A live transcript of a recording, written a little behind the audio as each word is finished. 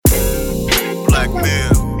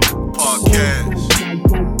cash.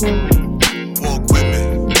 Walk with me.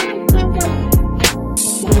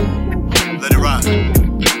 Let it ride.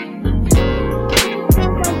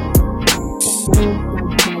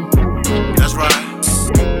 That's right.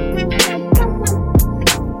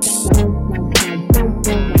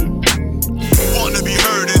 Wanting to be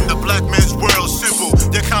heard in the black man's world, simple,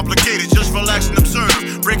 they're complicated, just relax and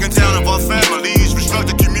observe. Breaking down of our families,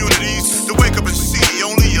 restructured communities, to wake up and see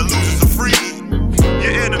only your losers are free.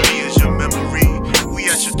 Your enemy is your memory. We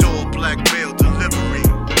at your door, black mail delivery.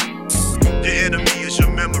 Your enemy is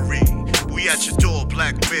your memory. We at your door,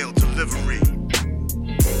 black mail delivery.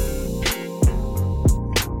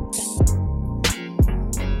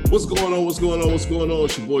 What's going on? What's going on? What's going on?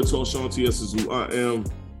 It's your boy Tall Sean T.S. is who I am.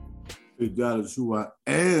 Big God is who I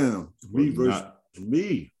am. Me versus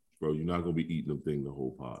me. Bro, you're not going to be eating them thing the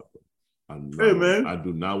whole pod, bro. Hey, man. I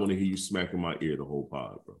do not want to hear you smacking my ear the whole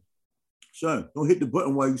pod, bro. Son, don't hit the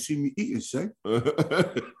button while you see me eating, son. I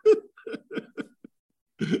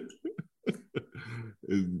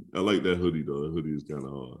like that hoodie, though. That hoodie is kind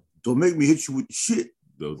of hard. Don't make me hit you with the shit.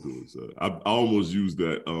 Don't do it, son. I almost used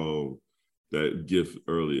that that gift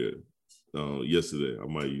earlier yesterday. I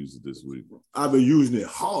might use it this week. I've been using it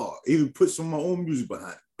hard. Even put some of my own music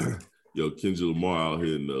behind it. Yo, Kendrick Lamar out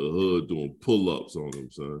here in the hood doing pull-ups on him,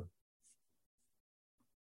 son.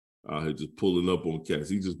 Out here just pulling up on cats.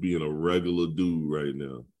 He just being a regular dude right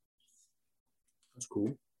now. That's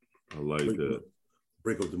cool. I like that.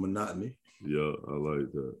 Break up the monotony. Yeah, I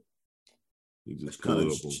like that. He just pull it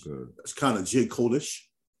up on cats. That's kind of J. Cole-ish.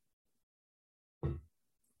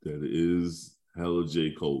 That is hella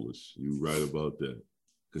J. Cole-ish. You right about that.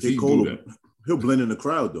 Because J. Cole, he'll blend in the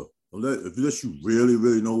crowd, though. Unless you really,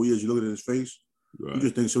 really know who he is, you look at his face, right. You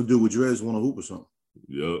just think some dude with dreads want to hoop or something.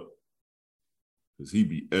 Yep. Because he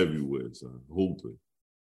be everywhere, son. Hooping.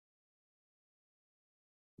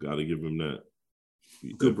 Gotta give him that.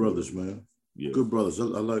 Good brothers, man. Yeah. Good brothers. I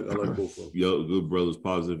like both of them. Yep, good brothers,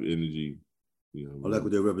 positive energy. You know, I like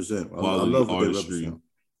what they represent. I quality love what artistry. they represent.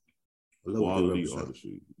 I love Quality what they represent.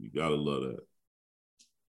 artistry. You gotta love that.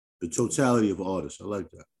 The totality of artists. I like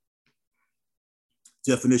that.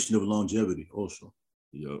 Definition of longevity also.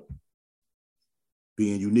 Yep.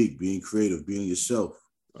 Being unique, being creative, being yourself.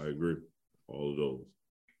 I agree. All of those. You know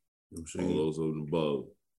what I'm saying? All those over and above.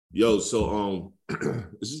 Yo, so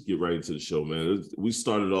let's just get right into the show, man. We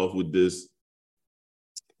started off with this.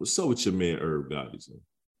 What's up with your man Irv Gotti, son?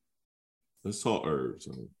 Let's talk Irv,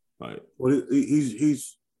 son. Like, well,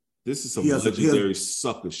 he's this is some legendary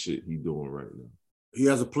sucker shit he doing right now. He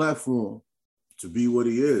has a platform to be what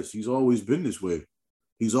he is. He's always been this way.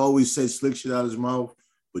 He's always said slick shit out of his mouth,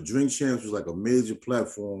 but Drink Champs was like a major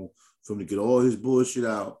platform for him to get all his bullshit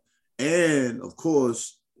out. And, of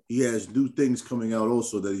course, he has new things coming out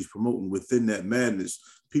also that he's promoting within that madness.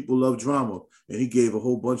 People love drama, and he gave a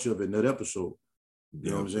whole bunch of it in that episode.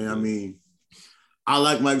 You know what I'm saying? I mean, I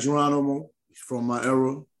like Mike Geronimo. He's from my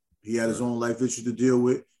era. He had his own life issues to deal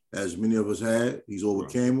with, as many of us had. He's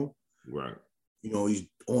overcame them. Right. You know, he's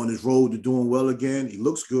on his road to doing well again. He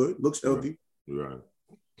looks good, looks healthy. Right.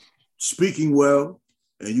 Speaking well,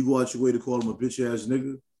 and you go out your way to call him a bitch-ass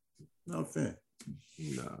nigga, not a fan.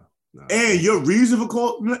 Nah. And your reason for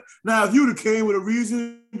calling... Now, if you would have came with a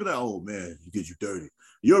reason, you'd be like, oh, man, he did you dirty.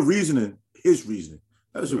 Your reasoning, his reasoning,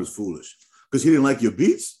 that shit was foolish. Because he didn't like your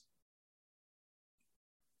beats?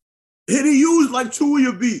 And he used like 2 of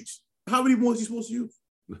your beats. How many more is he supposed to use?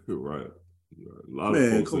 Right. A lot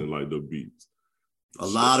of folks didn't like the beats. A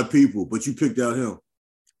lot of people, but you picked out him.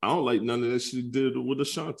 I don't like none of that shit he did with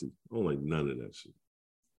Ashanti. I don't like none of that shit.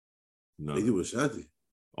 None. He did with Ashanti.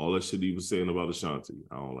 All that shit he was saying about Ashanti,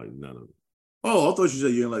 I don't like none of it. Oh, I thought you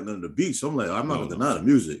said you didn't like none of the beats. I'm like, I'm not going to deny the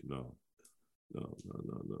music. No.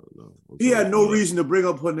 He had no reason to bring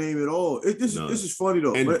up her name at all. This is funny,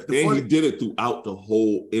 though. And he did it throughout the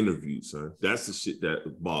whole interview, son. That's the shit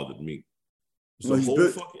that bothered me. It's the whole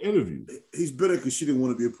fucking interview. He's bitter because she didn't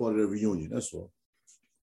want to be a part of the reunion. That's all.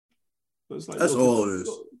 It's like, that's all it is.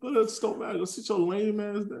 But it don't matter. Go sit your lame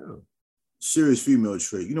ass down. Serious female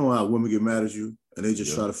trait. You know how women get mad at you and they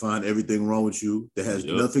just try to find everything wrong with you that has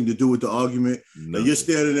nothing to do with the argument. Nothing. And you're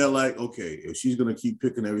standing there like, okay, if she's going to keep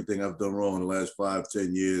picking everything I've done wrong in the last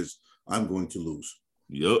 5-10 years, I'm going to lose.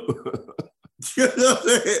 Yep. You know what I'm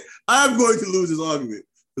saying? I'm going to lose this argument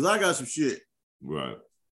because I got some shit. Right.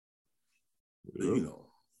 Yep. You know,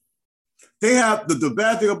 they have the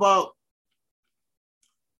bad thing about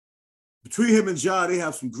between him and Ja, they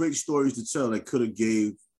have some great stories to tell that could have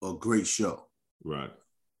gave a great show. Right.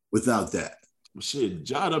 Without that. Shit,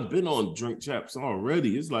 Ja done been on Drink Champs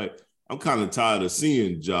already. It's like, I'm kind of tired of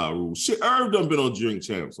seeing Ja Rule. Shit, Irv done been on Drink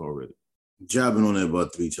Champs already. Jabbing on that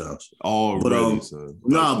about 3 times. Already, But, son.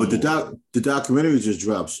 Nah, but the documentary just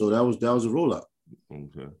dropped, so that was a rollout.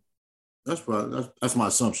 Okay. That's my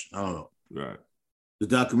assumption. I don't know. Right. The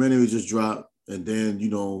documentary just dropped, and then he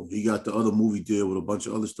got the other movie deal with a bunch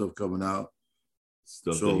of other stuff coming out.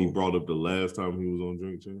 Stuff that he brought up the last time he was on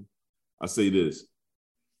Drink Champs. I say this.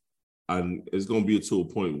 It's gonna be to a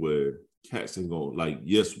point where cats ain't gonna like.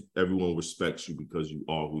 Yes, everyone respects you because you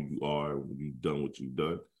are who you are when you've done what you've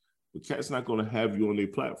done. But cats not gonna have you on their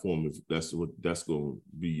platform if that's gonna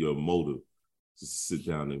be your motive. Just sit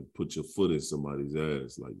down and put your foot in somebody's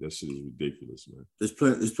ass. Like that shit is ridiculous, man. There's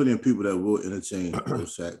plenty of people that will entertain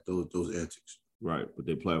those antics. Right, but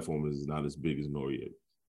their platform is not as big as Noriega.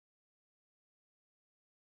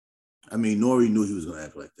 I mean, Nori knew he was gonna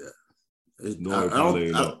act like that.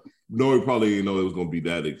 Nori probably didn't know it was gonna be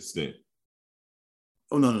that extent.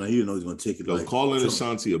 Oh no, he didn't know he was gonna take it. Like calling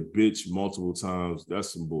Ashanti a bitch multiple times,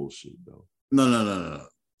 that's some bullshit, though. No.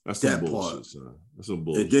 That's some bullshit, son. That's some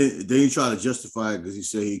bullshit. Then he tried to justify it because he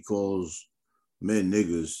said he calls men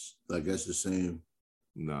niggas. Like that's the same.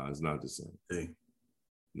 Nah, it's not the same thing.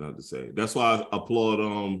 Not the same. That's why I applaud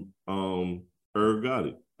Irv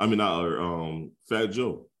Gotti. I mean not Fat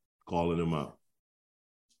Joe calling him out.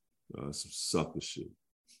 Some sucker shit.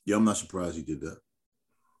 Yeah, I'm not surprised he did that.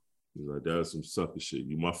 He's like, that's some sucker shit.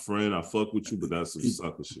 You my friend, I fuck with you, but that's some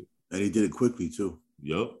sucker shit. And he did it quickly too.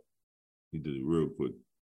 Yup. He did it real quick.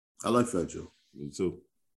 I like Fat Joe. Me too.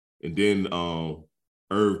 And then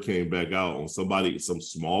Irv came back out on some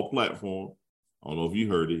small platform. I don't know if you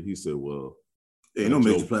heard it. He said, well, ain't no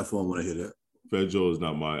major platform when I hear that. Fat Joe is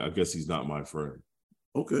I guess he's not my friend.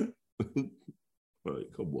 Okay. All right,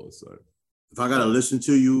 come on, son. If I gotta listen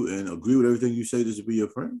to you and agree with everything you say, does it be your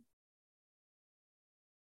friend?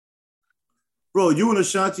 Bro, you and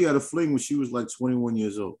Ashanti had a fling when she was like 21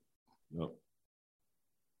 years old. Yep.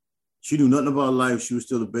 She knew nothing about life. She was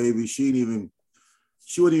still a baby. She wasn't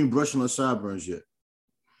even brushing her sideburns yet.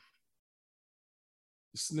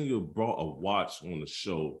 This nigga brought a watch on the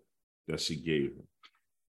show that she gave him.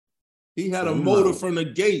 He had a motor from the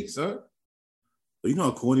gate, son. You know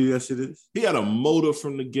how corny that shit is? He had a motor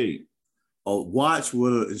from the gate. A watch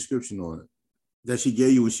with an inscription on it that she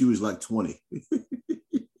gave you when she was like 20.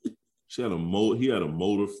 He had a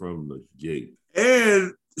motor from the gate.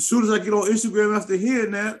 And as soon as I get on Instagram after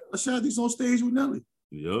hearing that, Ashanti's on stage with Nelly.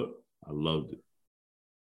 Yep, I loved it.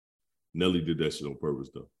 Nelly did that shit on purpose,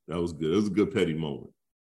 though. That was good. It was a good petty moment.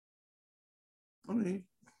 I mean,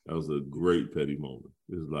 that was a great petty moment.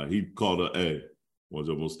 It was like he called her, hey, want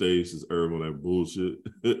to jump on stage? Since Irv on that bullshit.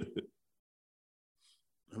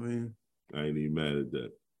 I mean, I ain't even mad at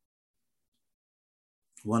that.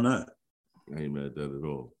 Why not? I ain't mad at that at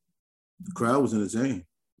all. The crowd was entertained.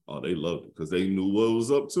 Oh, they loved it because they knew what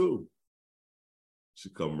was up too. She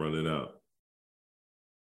come running out.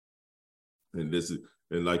 And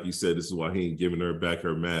like you said, this is why he ain't giving her back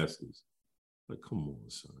her masters. Like, come on,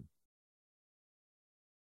 son.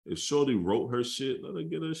 If Shorty wrote her shit, let her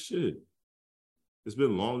get her shit. It's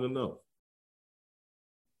been long enough.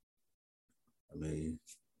 I mean,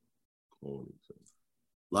 corny.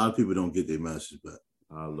 A lot of people don't get their masters back.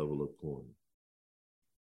 High level of corny.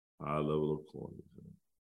 High level of corny.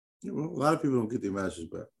 Yeah, well, a lot of people don't get their masters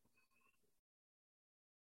back.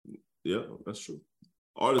 Yeah, that's true.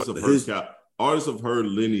 Artists of her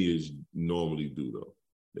lineage normally do though.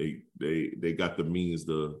 They got the means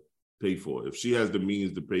to pay for it. If she has the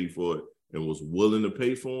means to pay for it and was willing to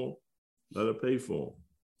pay for them, let her pay for them.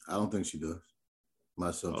 I don't think she does. My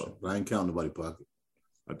assumption. But I ain't counting nobody's pocket.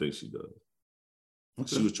 I think she does.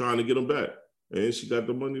 Okay. She was trying to get them back, and she got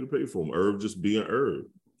the money to pay for them. Irv just being Irv.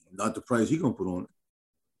 Not the price he gonna put on it.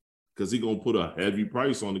 Because he gonna put a heavy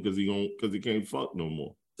price on it because he can't fuck no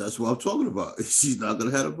more. That's what I'm talking about. She's not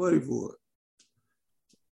gonna have the money for it.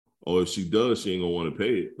 Or if she does, she ain't gonna want to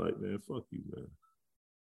pay it. Like, man, fuck you, man.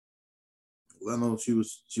 Well, I know she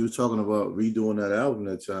was talking about redoing that album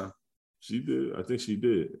that time. She did. I think she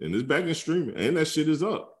did. And it's back in streaming. And that shit is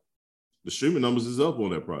up. The streaming numbers is up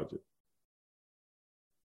on that project.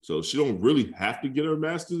 So she don't really have to get her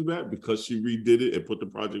masters back because she redid it and put the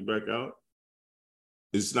project back out.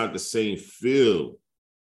 It's not the same feel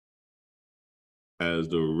as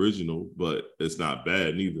the original, but it's not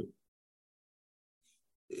bad neither.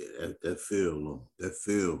 Yeah, that feel.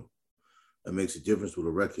 That makes a difference with a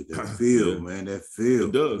record. That feel, man. That feel.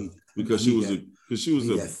 It does. Because she was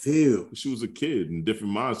a kid in a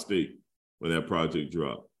different mind state when that project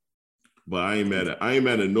dropped. But I ain't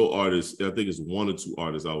mad at no artist. I think it's one or two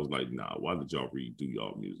artists. I was like, nah, why did y'all redo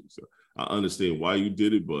y'all music? So I understand why you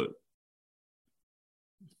did it, but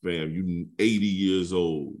fam, you 80 years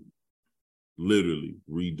old. Literally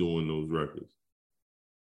redoing those records.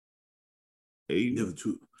 80?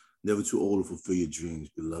 Never too old to fulfill your dreams,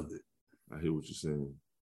 beloved. I hear what you're saying.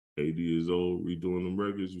 80 years old, redoing them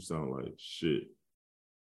records, you sound like shit.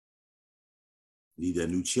 Need that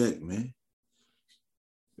new check, man.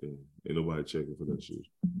 Yeah, ain't nobody checking for that shit.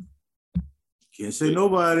 Can't say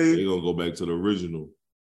nobody. They gonna go back to the original.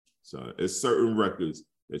 So it's certain records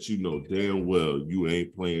that you know damn well you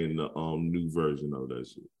ain't playing the new version of that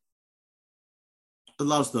shit. A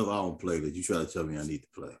lot of stuff I don't play that you try to tell me I need to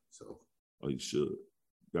play. So you should. You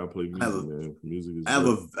gotta play music, man. Music is I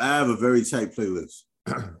have a very tight playlist.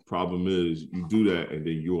 Problem is you do that and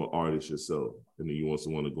then you're an artist yourself. And then you want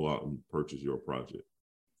someone to go out and purchase your project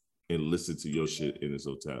and listen to your shit in its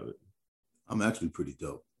totality. I'm actually pretty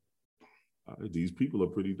dope. These people are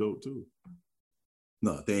pretty dope too.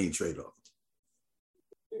 No, they ain't trade-off.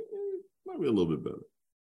 Might be a little bit better.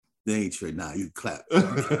 They ain't trade. Nah, you clap. I'm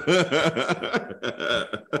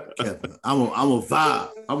a vibe.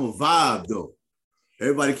 I'm a vibe though.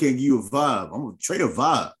 Everybody can't give you a vibe. I'm gonna trade a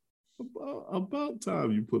vibe. About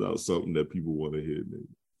time you put out something that people want to hear, nigga.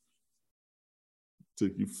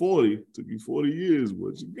 Took you 40 years,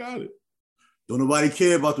 but you got it. Don't nobody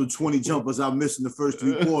care about the 20 jumpers I missed in the first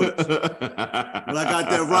 3 quarters. When I got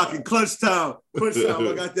that rock in crunch time, I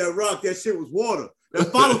got that rock, that shit was water. That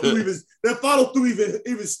follow through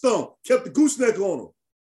even stunk. Kept the gooseneck on him.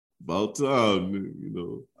 About time, you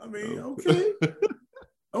know. I mean, okay.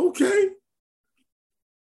 Okay.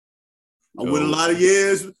 I went a lot of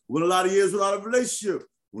years without a relationship.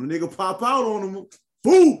 When a nigga pop out on him,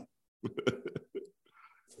 boom.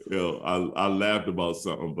 Yo, I laughed about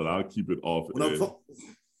something, but I'll keep it off.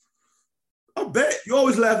 I bet you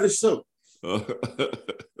always laugh at something.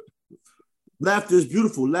 Laughter is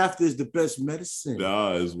beautiful. Laughter is the best medicine.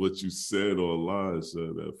 Nah, it's what you said online,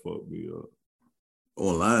 son, that fucked me up.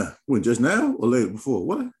 Online? When, just now or later before?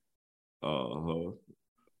 What? Uh-huh.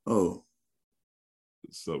 Oh.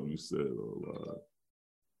 Something you said online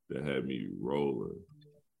that had me rolling.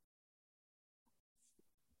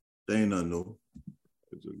 They ain't nothing new.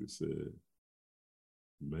 As you said,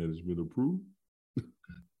 management approved?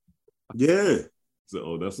 Yeah.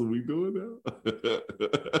 So, that's what we doing now?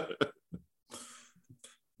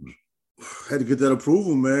 Had to get that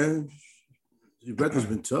approval, man. Your record's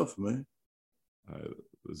been tough, man. All right,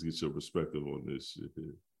 let's get your perspective on this shit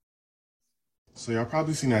here. So y'all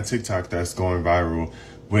probably seen that TikTok that's going viral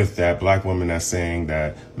with that black woman that's saying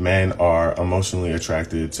that men are emotionally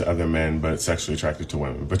attracted to other men but sexually attracted to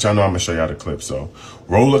women. But y'all know I'm gonna show y'all the clip, so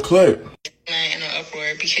roll a clip. In an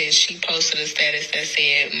uproar because she posted a status that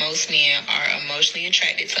said most men are emotionally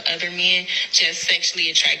attracted to other men, just sexually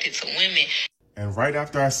attracted to women. And right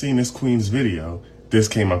after I seen this queen's video, this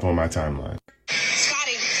came up on my timeline.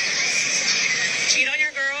 Scotty, cheat on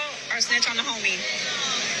your girl or snitch on the homie?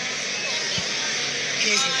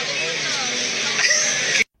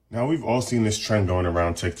 Now we've all seen this trend going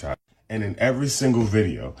around TikTok, and in every single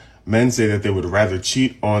video, men say that they would rather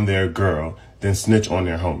cheat on their girl than snitch on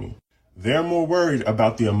their homie. They're more worried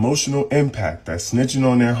about the emotional impact that snitching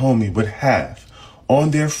on their homie would have on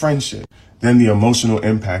their friendship than the emotional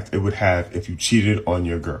impact it would have if you cheated on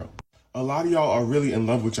your girl. A lot of y'all are really in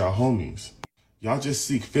love with y'all homies. Y'all just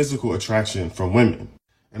seek physical attraction from women.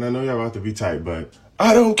 And I know y'all about to be tight, but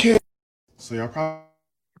I don't care. So y'all probably...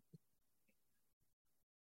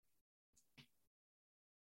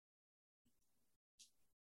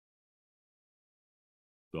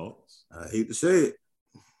 Thoughts? I hate to say it.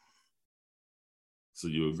 So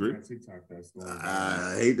you agree?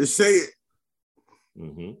 I hate to say it.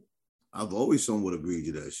 Mm-hmm. I've always somewhat agreed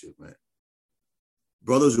to that shit, man.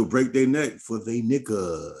 Brothers will break their neck for they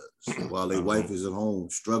niggas while their wife is at home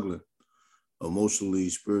struggling emotionally,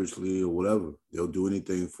 spiritually, or whatever. They'll do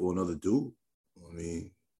anything for another dude. I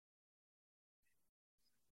mean,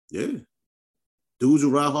 yeah. Dudes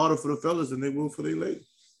will ride harder for the fellas than they will for their ladies.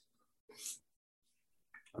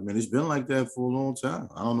 I mean, it's been like that for a long time.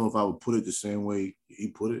 I don't know if I would put it the same way he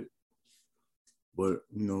put it, but,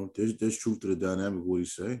 you know, there's truth to the dynamic of what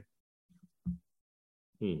he's saying.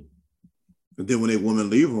 And then when they women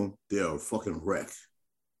leave them, they're a fucking wreck.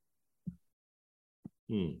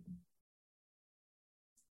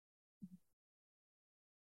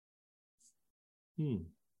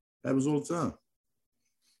 Happens all the time.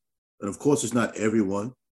 And of course, it's not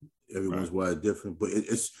everyone. Everyone's Right. wired different, but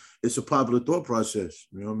it's a popular thought process.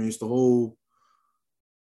 You know what I mean? It's the whole,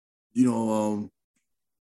 you know,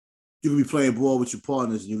 you can be playing ball with your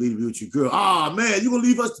partners and you leave to be with your girl. Ah, man, you gonna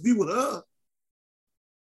leave us to be with her?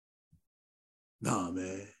 Nah,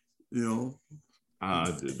 man. You know.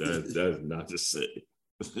 That's not to say.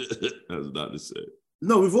 That's not to say.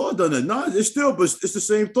 No, we've all done that. No, it's still, but it's the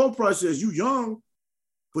same thought process. You young,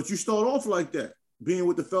 but you start off like that. Being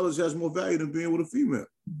with the fellas has more value than being with a female.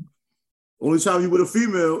 Only time you with a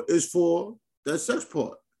female is for that sex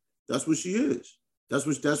part. That's what she is. That's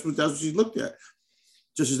what she's looked at.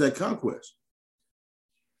 Just as that conquest.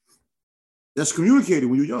 That's communicated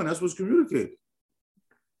when you're young. That's what's communicated.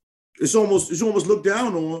 It's almost looked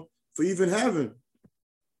down on for even having,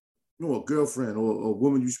 a girlfriend or a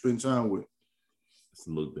woman you spend time with. It's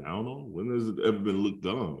looked down on? When has it ever been looked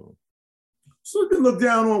down on? So it's been looked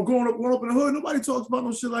down on growing up in the hood. Nobody talks about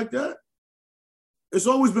no shit like that. It's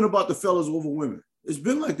always been about the fellas over women. It's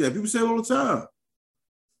been like that. People say it all the time.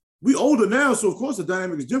 We older now, so of course the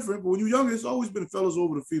dynamic is different. But when you're younger, it's always been fellas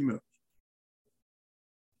over the females.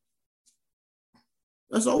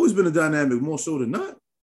 That's always been a dynamic, more so than not.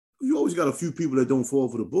 You always got a few people that don't fall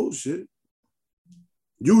for the bullshit.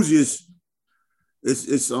 Usually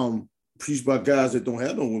it's preached by guys that don't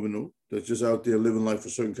have no women though. That's just out there living life a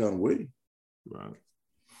certain kind of way. Right.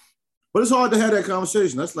 But it's hard to have that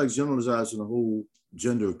conversation. That's like generalizing the whole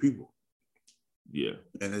gender of people. Yeah.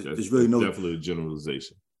 And there's really no definitely a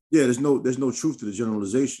generalization. Yeah, there's no truth to the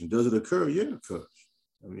generalization. Does it occur? Yeah, it occurs.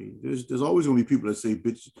 I mean, there's always gonna be people that say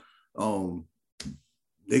bitch,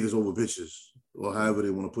 niggas over bitches, or however they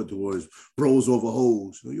want to put the words, bros over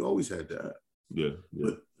hoes. You always had that. Yeah.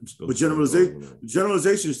 But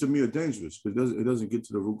generalizations to me are dangerous because it doesn't get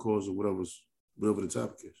to the root cause of whatever the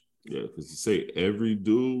topic is. Yeah, because to say every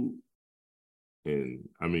dude, and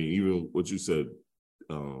I mean, even what you said,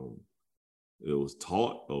 it was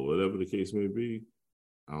taught or whatever the case may be.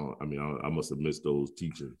 I must have missed those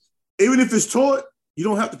teachings. Even if it's taught, you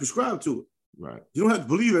don't have to prescribe to it. Right. You don't have to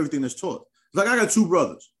believe everything that's taught. Like I got two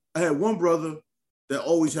brothers. I had one brother that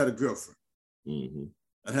always had a girlfriend. Mm-hmm.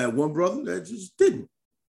 I had one brother that just didn't.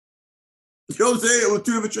 You know what I'm saying? It was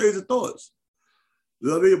two different trains of thoughts. You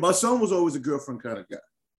know what I mean? My son was always a girlfriend kind of guy.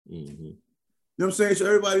 Mm-hmm. You know what I'm saying? So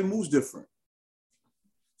everybody moves different.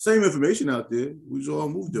 Same information out there. We just all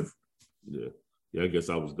move different. Yeah. Yeah, I guess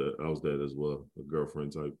I was that as well. A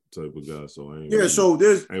girlfriend type of guy. So I ain't really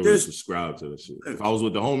subscribed to that shit. If I was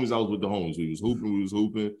with the homies, I was with the homies. We was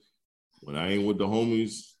hooping. When I ain't with the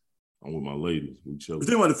homies, I'm with my ladies. We chill.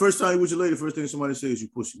 Think about the first time you with your lady, the first thing somebody says is you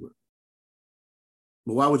pussy with.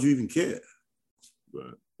 But why would you even care?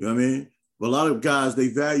 Right. You know what I mean? But a lot of guys, they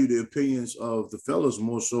value the opinions of the fellas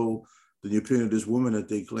more so than the opinion of this woman that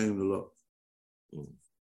they claim to love. Mm.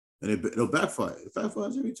 And it'll backfire. It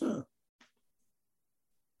backfires every time.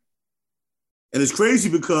 And it's crazy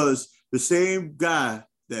because the same guy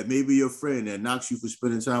that may be your friend that knocks you for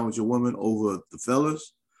spending time with your woman over the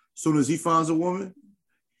fellas, as soon as he finds a woman,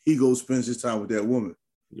 he goes spends his time with that woman.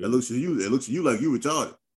 Yeah. It looks at you like you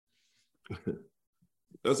retarded.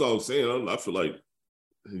 That's all I'm saying. I feel like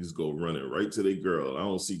he just go running right to their girl. I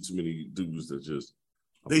don't see too many dudes that just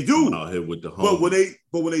they do out here with the homies.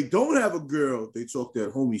 But when they don't have a girl, they talk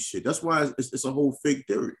that homie shit. That's why it's a whole fake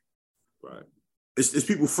theory. Right. It's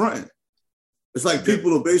people fronting. It's like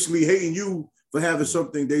people are basically hating you for having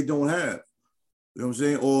something they don't have. You know what I'm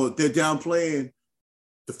saying? Or they're downplaying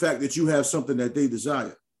the fact that you have something that they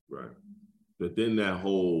desire. Right. But then that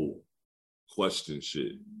whole question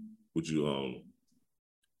shit, would you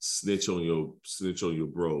snitch on your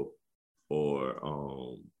bro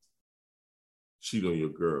or cheat on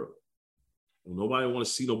your girl? Well, nobody want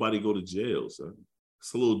to see nobody go to jail, son.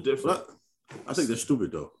 It's a little different. I think that's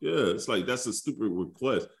stupid though. Yeah, it's like that's a stupid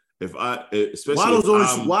request. How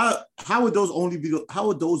would those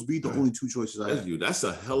be the only two choices I have? That's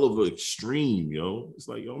a hell of an extreme, yo. It's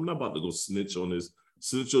like, yo, I'm not about to go snitch on this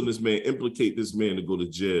man, implicate this man to go to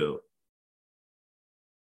jail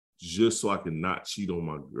just so I can not cheat on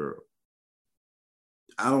my girl.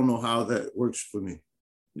 I don't know how that works for me.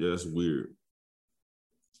 Yeah, that's weird.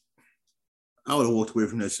 I would have walked away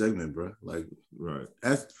from that segment, bro. Like, right.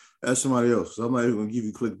 Ask somebody else. So I'm not even gonna give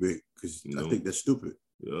you clickbait because I think that's stupid.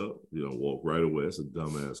 Yeah, walk right away. That's a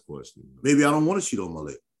dumbass question. Maybe I don't want to cheat on my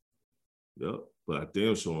lady. Yeah, but I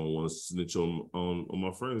damn sure don't want to snitch on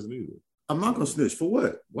my friends neither. I'm not gonna snitch. For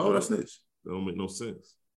what? Why would I snitch? That don't make no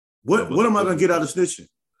sense. What am I gonna get out of snitching?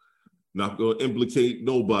 Not gonna implicate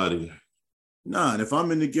nobody. Nah, and if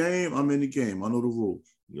I'm in the game, I'm in the game. I know the rules.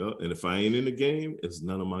 Yeah, and if I ain't in the game, it's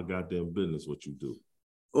none of my goddamn business what you do.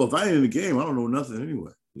 Oh, if I ain't in the game, I don't know nothing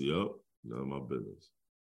anyway. Yep, none of my business.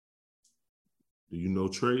 Do you know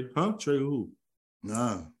Trey? Huh? Trey who?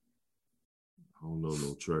 Nah. I don't know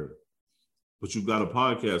no Trey. But you got a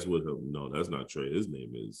podcast with him. No, that's not Trey. His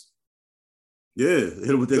name is Yeah, hit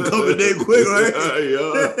him with that government name quick, right? Yeah.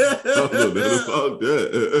 I don't know nothing about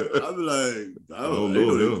that. I be like, I don't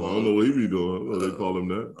know him. I don't know what he be doing. I don't know they call him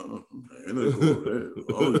that. I know they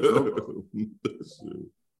call him that. I was talking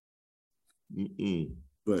about.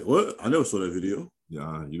 But what? I never saw that video.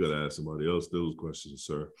 Yeah, you gotta ask somebody else those questions,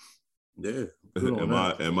 sir. Yeah.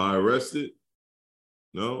 Am I arrested?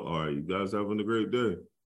 No? All right, you guys having a great day.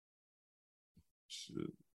 Shit.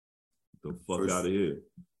 The fuck out of here.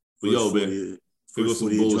 But yo, man, it was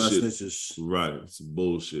some bullshit. Right, some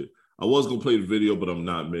bullshit. I was gonna play the video, but I'm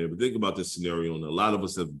not, man. But think about this scenario, and a lot of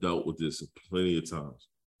us have dealt with this plenty of times.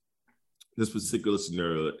 This particular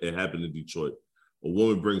scenario, it happened in Detroit. A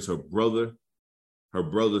woman brings her brothers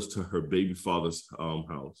to her baby father's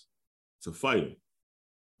house to fight him.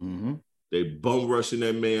 Mm-hmm. They bum rush in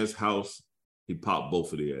that man's house. He popped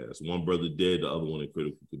both of their ass. One brother dead, the other one in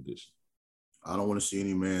critical condition. I don't want to see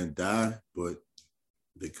any man die, but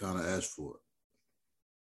they kind of asked for it.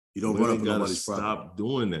 You don't run up on nobody's property. Stop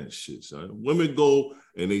doing that shit, son. Women go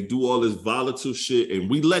and they do all this volatile shit, and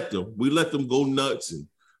we let them. We let them go nuts and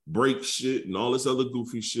break shit and all this other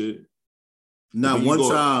goofy shit. Now,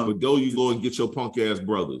 you go and get your punk ass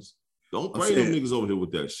brothers. Don't bring them niggas over here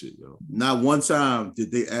with that shit, yo. Not one time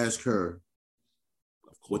did they ask her,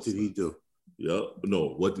 what did he do? Yeah, no,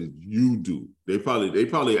 what did you do? They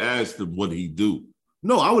probably asked him, what did he do?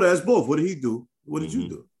 No, I would ask both. What did he do? What did you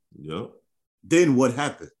do? Yeah. Then what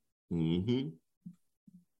happened? Mm-hmm.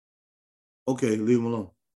 Okay, leave him alone.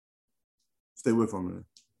 Stay away from him.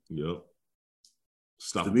 Yep.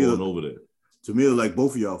 Stop going over there. To me, like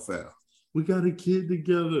both of y'all foul. We got a kid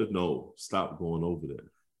together. No, stop going over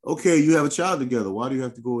there. Okay, you have a child together. Why do you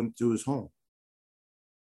have to go into his home?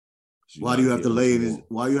 Why do you have to lay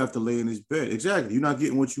in his bed? Exactly. You're not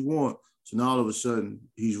getting what you want. So now all of a sudden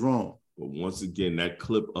he's wrong. But once again, that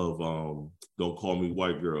clip of Don't Call Me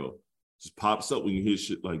White Girl just pops up when you hear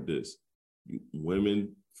shit like this.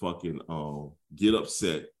 Women fucking get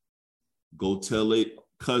upset, go tell their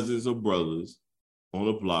cousins or brothers on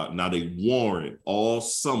the block. Now they warring all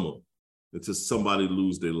summer until somebody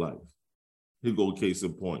lose their life. Here go case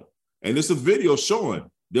in point. And it's a video showing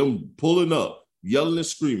them pulling up, yelling and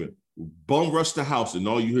screaming, bum rush the house, and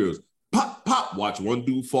all you hear is pop, pop. Watch one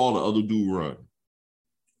dude fall, the other dude run.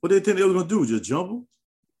 What they think they were gonna do? Just jump them?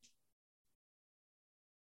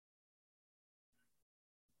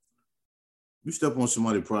 You step on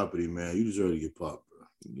somebody's property, man, you deserve to get popped, bro.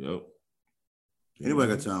 Yep.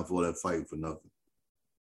 Anybody got time for all that fighting for nothing?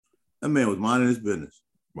 That man was minding his business.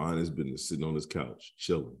 Minding his business, sitting on his couch,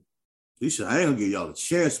 chilling. He said, I ain't gonna give y'all a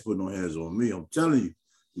chance to put no hands on me. I'm telling you,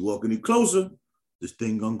 you walk any closer, this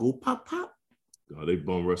thing gonna go pop, pop. God, they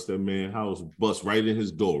bum rush that man's house, bust right in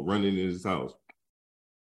his door, running in his house.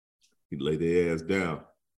 He lay their ass down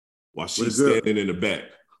while she's standing in the back.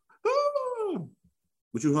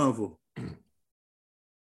 What you hunting for?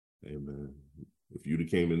 Hey, man, if you'd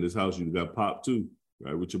have came in this house, you'd have got popped too,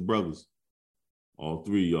 right, with your brothers. All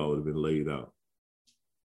three of y'all would have been laid out.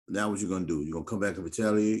 Now what you gonna do? You gonna come back and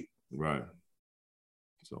retaliate? Right.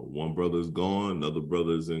 So one brother's gone, another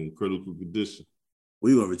brother's in critical condition.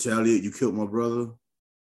 Well, you gonna retaliate? You killed my brother?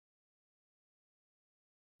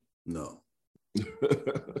 No.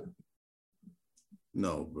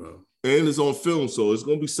 No, bro. And it's on film, so it's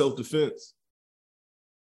gonna be self-defense.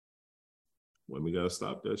 Women gotta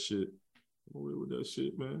stop that shit. Don't over with that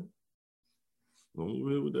shit, man. Don't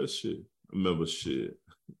over with that shit. I remember shit.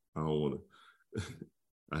 I don't wanna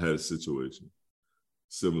I had a situation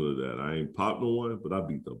similar to that. I ain't popped no one, but I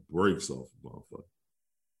beat the brakes off a motherfucker.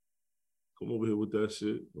 Come over here with that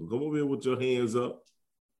shit. Come over here with your hands up.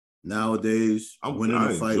 Nowadays, winning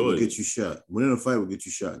a fight will get you shot. Winning a fight will get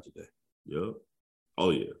you shot today. Yep.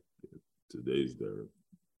 Oh yeah. Today's there.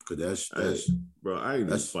 Cause that's bro, I ain't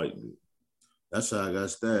just fighting it. That's how I got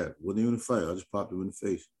stabbed. Wasn't even a fight. I just popped him in the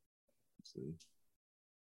face. See?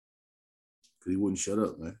 Cause he wouldn't shut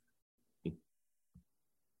up, man.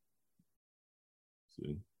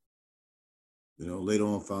 See? You know, later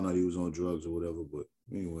on found out he was on drugs or whatever, but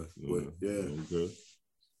anyway, yeah. Okay.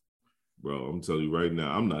 Bro, I'm telling you right now,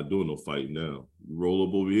 I'm not doing no fight now. You roll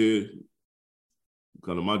up over here,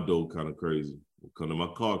 kind of my door kind of crazy. Kind of my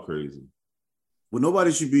car crazy. Well,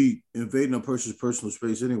 nobody should be invading a person's personal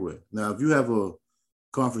space anyway. Now, if you have a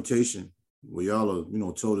confrontation where y'all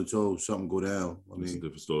are, toe-to-toe, something go down, It's a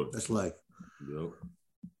different story. That's life. Yep.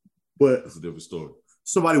 But it's a different story.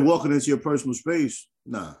 Somebody walking into your personal space,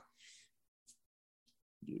 nah.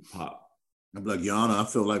 Get popped. I'm like, Your Honor, I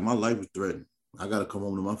feel like my life is threatened. I got to come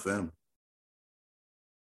home to my family.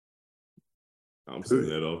 I'm saying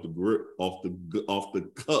that off the grip, off the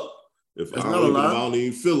cup. If That's I not a don't, lie. I don't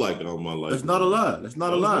even feel like I'm on my life. That's not a lie. That's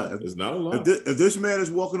not a lie. It's not a lie. If this man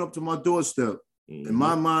is walking up to my doorstep, Mhm. in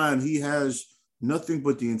my mind, he has nothing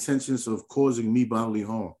but the intentions of causing me bodily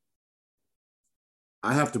harm.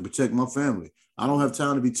 I have to protect my family. I don't have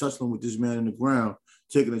time to be tussling with this man in the ground,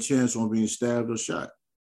 taking a chance on being stabbed or shot.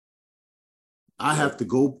 I have to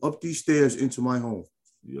go up these stairs into my home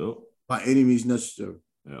Yep. by any means necessary.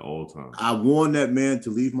 At all times. I warned that man to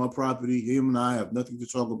leave my property. Him and I have nothing to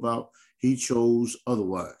talk about. He chose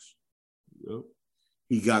otherwise. Yep.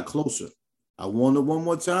 He got closer. I warned him one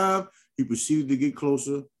more time. He proceeded to get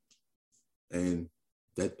closer, and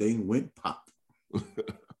that thing went pop.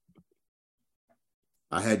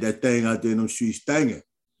 I had that thing out there in them streets thanging.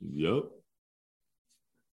 Yep.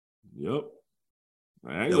 Yep.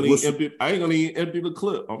 I ain't That gonna whistle- even empty the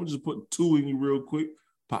clip. I'm gonna just put 2 in you real quick.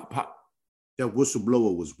 Pop, pop. That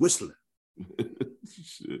whistleblower was whistling.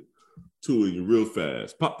 Shit. 2 in you real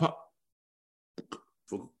fast. Pop, pop.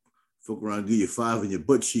 Fuck around, give you 5 in your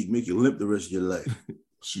butt cheek, make you limp the rest of your life.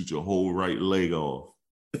 Shoot your whole right leg off.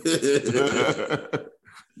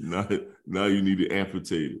 now you need to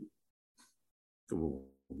amputate it. Come on,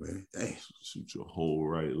 man. Damn. Shoot your whole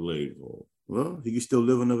right leg off. Well, he can still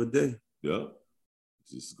live another day. Yep.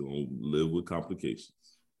 Just gonna live with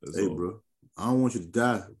complications. That's Hey, all. bro. I don't want you to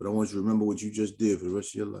die, but I want you to remember what you just did for the rest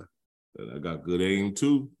of your life. And I got good aim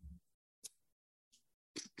too.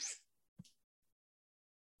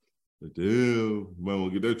 But damn, might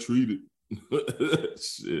want to get that treated.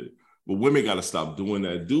 Shit. But women got to stop doing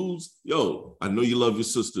that. Dudes, yo, I know you love your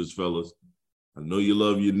sisters, fellas. I know you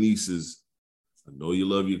love your nieces. I know you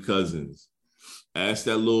love your cousins. Ask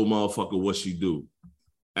that little motherfucker what she do.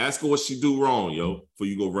 Ask her what she do wrong, yo, before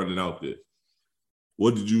you go running out there.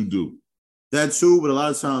 What did you do? That too, but a lot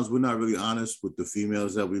of times we're not really honest with the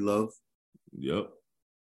females that we love. Yep.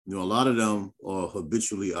 You know, a lot of them are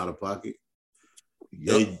habitually out of pocket.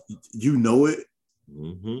 Yep. And you know it.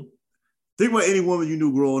 Mm-hmm. Think about any woman you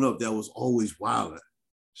knew growing up that was always wild.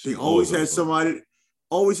 They always had somebody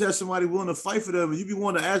willing to fight for them. And you be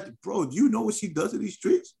wanting to ask, bro, do you know what she does in these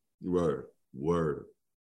streets? Word.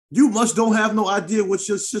 You must don't have no idea what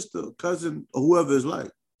your sister, cousin, or whoever is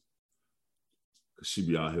like. She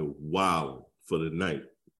be out here wilding for the night.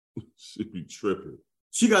 She be tripping.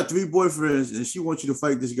 She got 3 boyfriends and she wants you to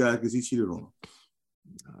fight this guy because he cheated on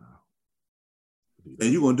her.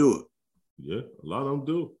 And you're going to do it. Yeah, a lot of them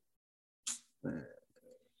do. Man.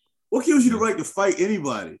 What gives you the right to fight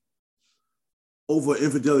anybody over an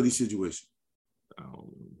infidelity situation? I don't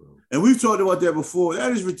know, bro. And we've talked about that before.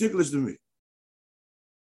 That is ridiculous to me.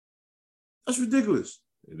 That's ridiculous.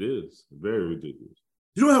 It is very ridiculous.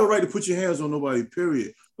 You don't have a right to put your hands on nobody,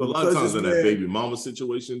 period. But a lot of times in that baby mama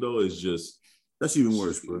situation, though, it's just... That's even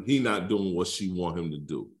worse, bro. He not doing what she want him to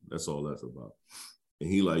do. That's all that's about. And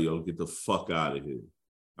he like, yo, get the fuck out of here.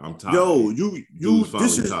 I'm tired. Yo,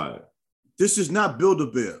 tired. This is not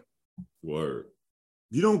Build-A-Bear. Word.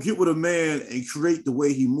 You don't get with a man and create the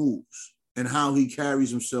way he moves and how he carries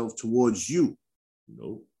himself towards you.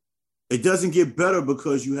 Nope. It doesn't get better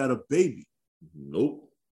because you had a baby.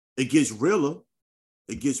 Nope. It gets realer.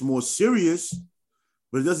 It gets more serious,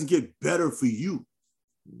 but it doesn't get better for you.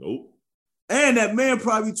 Nope. And that man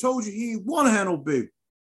probably told you he didn't want to have no baby.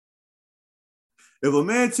 If a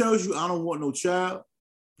man tells you, I don't want no child,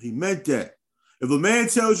 he meant that. If a man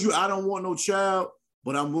tells you, I don't want no child,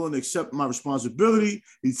 but I'm willing to accept my responsibility,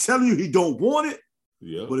 he's telling you he don't want it.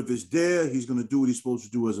 Yeah. But if it's there, he's going to do what he's supposed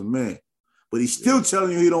to do as a man. But he's still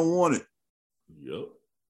telling you he don't want it. Yep.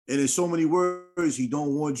 And in so many words, he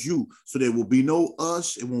don't want you. So there will be no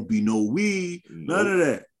us. It won't be no we. None of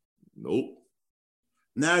that. Nope.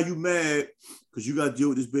 Now you mad because you got to deal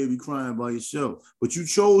with this baby crying by yourself. But you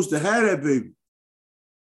chose to have that baby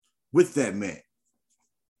with that man.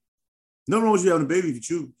 Nothing wrong with you having a baby if you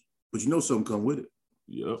choose, but you know something come with it.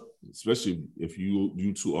 Yep. Especially if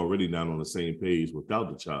you two already not on the same page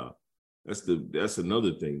without the child. That's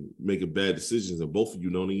another thing. Making bad decisions and both of you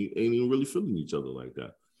ain't even really feeling each other like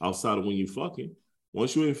that. Outside of when you fucking.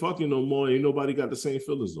 Once you ain't fucking no more, ain't nobody got the same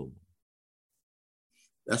feelings no more.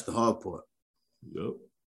 That's the hard part. Yep.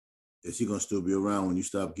 Is he gonna still be around when you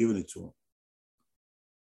stop giving it to him?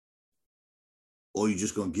 Or you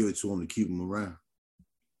just gonna give it to him to keep him around?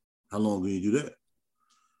 How long can you do that?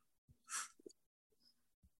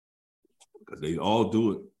 Because they all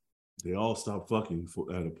do it. They all stop fucking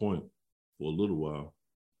at a point for a little while.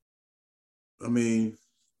 I mean,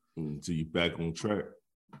 until you back on track.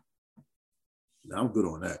 I'm good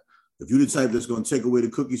on that. If you're the type that's gonna take away the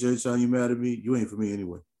cookies every time you're mad at me, you ain't for me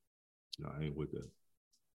anyway. No, I ain't with that.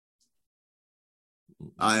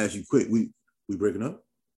 I ask you quick, we breaking up?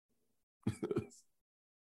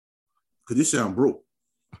 Because this sound broke.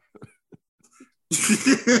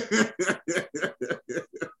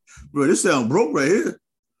 Bro, this sound broke right here.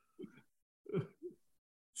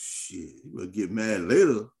 Shit, you better get mad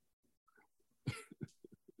later.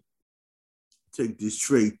 Take this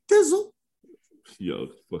tray, thizzle. Yo,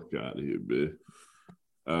 fuck out of here, man.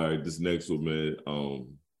 All right, this next one, man.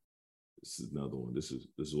 This is another one. This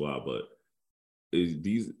is wild, but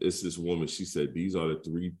it's this woman. She said these are the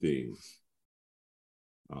 3 things.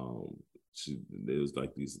 There was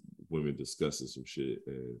like these women discussing some shit,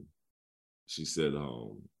 and she said,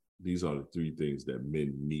 these are the 3 things that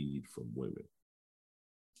men need from women.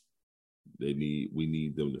 We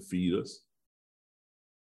need them to feed us,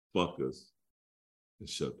 fuck us, and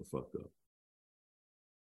shut the fuck up.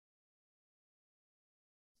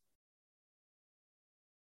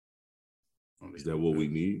 Is that what we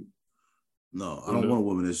need? No, I don't want a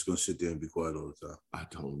woman that's gonna sit there and be quiet all the time. I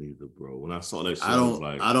don't either, bro. When I saw that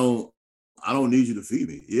shit, I don't need you to feed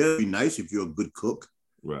me. Yeah, it'd be nice if you're a good cook.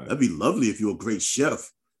 Right. That'd be lovely if you're a great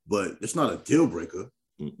chef, but it's not a deal breaker.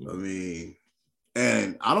 Mm-mm. I mean,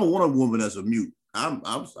 and I don't want a woman that's a mute. I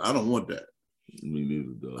don't want that. Me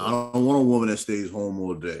neither, dog. I don't want a woman that stays home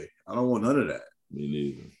all day. I don't want none of that. Me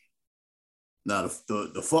neither. Now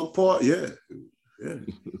the fuck part, yeah.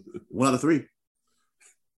 1 out of 3.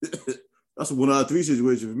 That's a 1 out of 3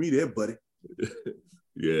 situation for me there, buddy.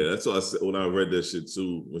 Yeah, that's what I said when I read that shit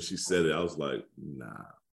too. When she said it, I was like, nah.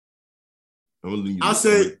 I'm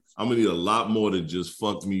gonna need a lot more than just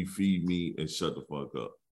fuck me, feed me, and shut the fuck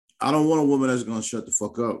up. I don't want a woman that's gonna shut the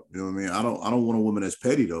fuck up. You know what I mean? I don't want a woman that's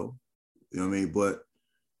petty though. You know what I mean? But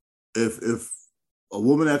if a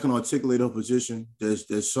woman that can articulate her position,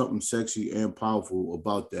 there's something sexy and powerful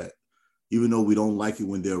about that. Even though we don't like it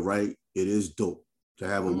when they're right, it is dope to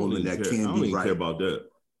have a woman that can be right. I don't even care about that.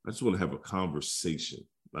 I just want to have a conversation.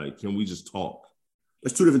 Like, can we just talk?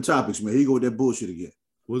 It's 2 different topics, man. Here you go with that bullshit again.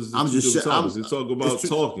 It's talking about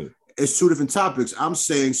talking. It's 2 different topics. I'm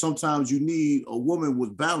saying sometimes you need a woman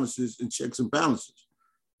with balances and checks and balances.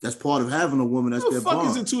 That's part of having a woman that's their bond. What the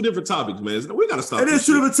fuck is it 2 different topics, man? We gotta stop. It is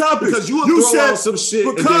 2 different topics because you throw out some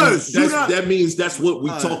shit. Because that means that's what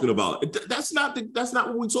we're talking about. That's not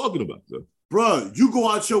what we're talking about, though. Bro, you go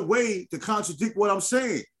out your way to contradict what I'm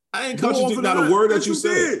saying. I ain't contradicting not a word that you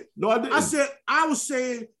said. No, I didn't. I was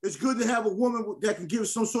saying it's good to have a woman that can give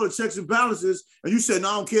some sort of checks and balances, and you said, no,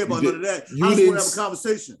 I don't care about none of that. I just want to have a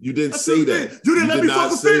conversation. You didn't say that. You didn't let me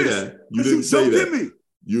fucking finish. You didn't say that.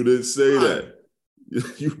 You didn't say that.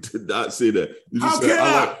 You did not say that. You just said,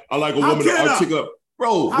 I like a woman to articulate.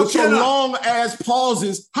 Bro, with your long ass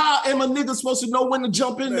pauses, how am a nigga supposed to know when to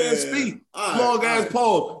jump in there and speak? Long ass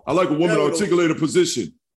pause. I like a woman to articulate a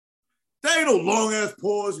position. There ain't no long ass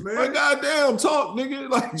pause, man. Like, goddamn, talk, nigga.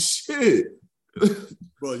 Like, shit.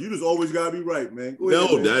 Bro, you just always gotta be right, man.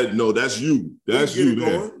 That's you. That's you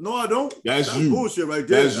there. No, I don't. That's you. Bullshit right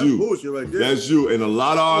there. That's you. Bullshit right there. That's you. And a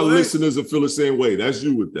lot of our listeners will feel the same way. That's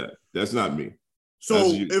you with that. That's not me. So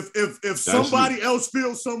if somebody else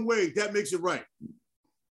feels some way, that makes it right.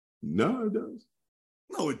 No, it does.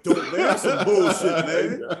 No, it don't, man. That's some bullshit,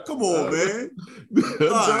 man. Come on, man. It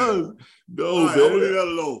does. No, man. I'm gonna leave that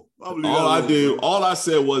alone. All I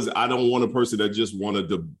said was I don't want a person that just wanted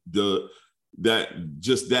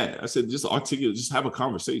that. I said just articulate, just have a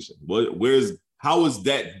conversation. How is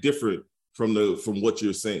that different from what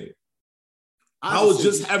you're saying? How is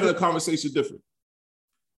just having a conversation different?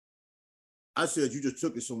 I said you just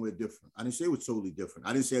took it somewhere different. I didn't say it was totally different.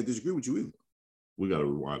 I didn't say I disagree with you either. We gotta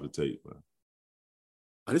rewind the tape, man.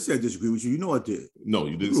 I didn't say I disagree with you. You know I did. No,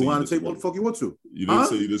 you didn't. Rewind the tape what the fuck you want to. You didn't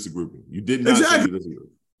say you disagree with me. You did not say you disagree.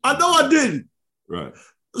 I know I didn't. Right.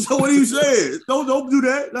 So what are you saying? Don't do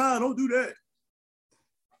that. Nah, don't do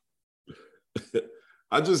that.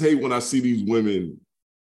 I just hate when I see these women.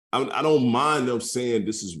 I don't mind them saying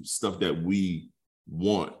this is stuff that we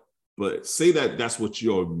want, but say that's what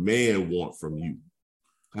your man want from you.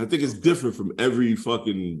 I think it's different from every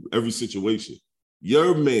situation.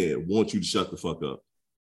 Your man wants you to shut the fuck up.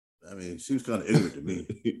 I mean, it seems kind of ignorant to me.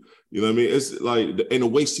 You know what I mean? It's like, and the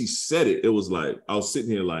way she said it, it was like, I was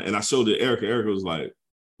sitting here like, and I showed it to Erica. Erica was like,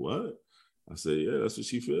 what? I said, yeah, that's what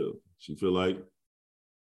she feel. She feel like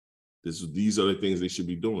these are the things they should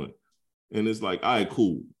be doing. And it's like, all right,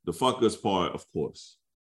 cool. The fuck us part, of course.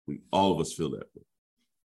 All of us feel that way.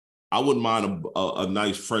 I wouldn't mind a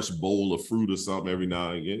nice fresh bowl of fruit or something every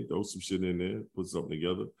now and again. Throw some shit in there, put something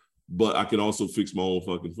together. But I can also fix my own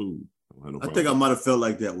fucking food. I think I might have felt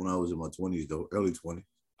like that when I was in my 20s, though, early 20s.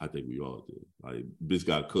 I think we all did. Like, bitch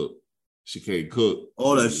got cooked. She can't cook.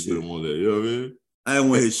 All that shit. You know what I mean? I ain't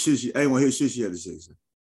want to hear shit she had to say. So.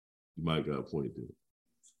 You might got a point there.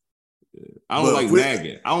 I don't like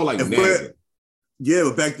nagging. I don't like nagging. Yeah,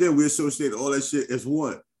 but back then we associated all that shit as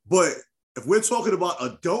one. But if we're talking about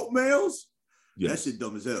adult males, that shit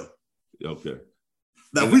dumb as hell. Okay.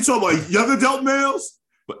 Now, if we talk about young adult males,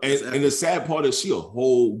 and the sad part is she a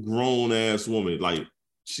whole grown ass woman. Like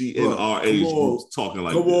she in our age group talking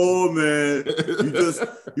like come this. on, man.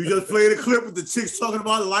 You just played a clip with the chicks talking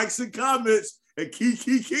about likes and comments and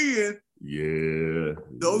keying. Yeah.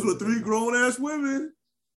 Those were 3 grown ass women.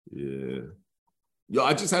 Yeah. Yo,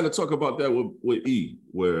 I just had to talk about that with E,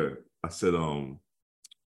 where I said,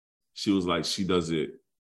 she was like, she does it.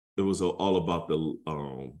 It was all about the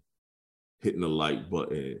hitting the like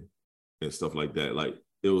button and stuff like that. Like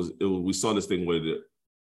it was we saw this thing where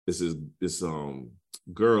this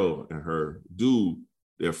girl and her dude,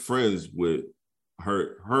 they're friends with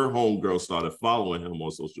her homegirl started following him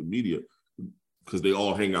on social media because they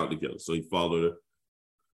all hang out together. So he followed her.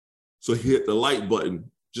 So he hit the like button,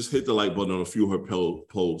 just hit the like button on a few of her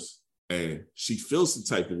posts. And she feels the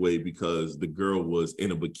type of way because the girl was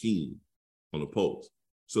in a bikini on the post.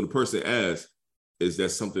 So the person asked, is that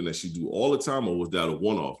something that she do all the time or was that a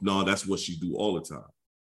one-off? No, that's what she do all the time.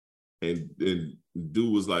 And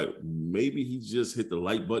dude was like, maybe he just hit the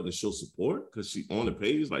like button to show support because she on the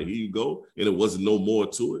page, like, here you go. And it wasn't no more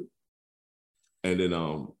to it. And then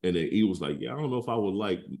he was like, yeah, I don't know if I would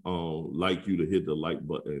like you to hit the like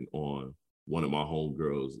button on one of my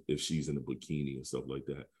homegirls if she's in a bikini and stuff like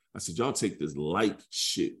that. I said, y'all take this like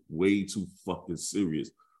shit way too fucking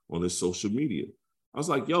serious on this social media. I was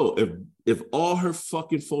like, yo, if all her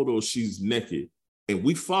fucking photos, she's naked and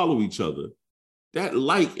we follow each other, that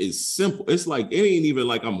like is simple. It's like, it ain't even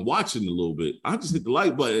like I'm watching a little bit. I just hit the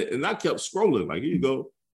like button and I kept scrolling. Like, here you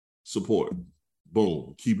go, support.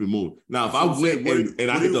 Boom, keep it moving. Now, if I went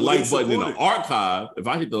and I hit the like button in the archive, if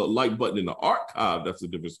I hit the like button in the archive, that's a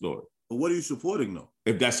different story. But what are you supporting though?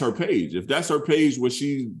 If that's her page, where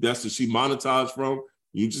she monetized from,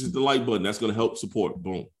 you just hit the like button. That's going to help support.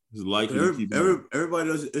 Boom. Just like everybody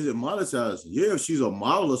does. Is it monetized? Yeah, if she's a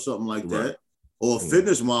model or something like that, or a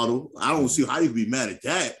fitness model, I don't see how you can be mad at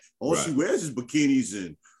that. All she wears is bikinis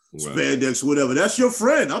and spandex or whatever. That's your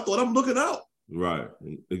friend. I thought I'm looking out. Right.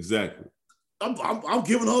 Exactly. I'm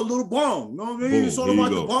giving her a little bong. You know what I mean? Boom, it's all about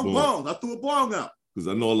the bong. I threw a bong out. Because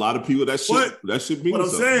I know a lot of people that should mean what I'm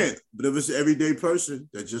something. saying. But if it's an everyday person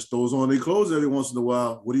that just throws on their clothes every once in a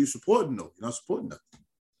while, what are you supporting though? You're not supporting that.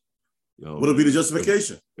 What'll be the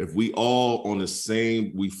justification? If we all on the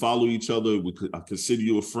same, we follow each other, I consider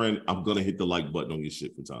you a friend, I'm gonna hit the like button on your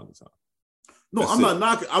shit from time to time. No, I'm not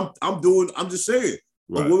knocking. I'm just saying.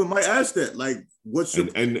 Right. A woman might ask that. Like, what's your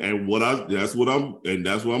that's what I'm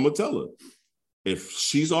gonna tell her. If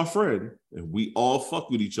she's our friend and we all fuck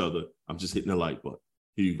with each other, I'm just hitting the like button.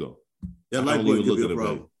 Here you go. That like button could be a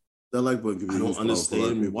problem. That like button could be a problem. I don't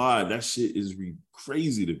understand why. That shit is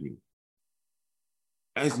crazy to me.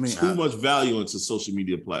 That's too much value into social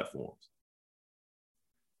media platforms.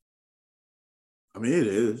 I mean, it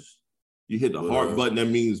is. You hit the heart button, that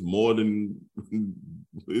means more than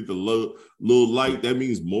hit the little like, that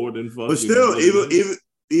means more than fucking. But still,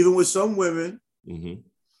 even with some women,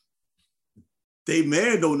 they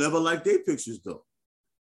man don't never like their pictures though.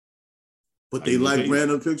 But they like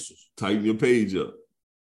random pictures. Tighten your page up.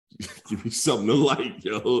 Give me something to like,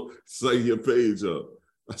 yo. Tighten your page up.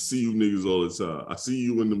 I see you niggas all the time. I see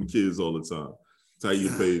you and them kids all the time. Tighten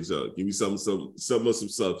your page up. Give me some substance.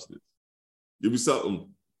 Give me something.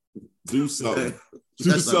 Do something.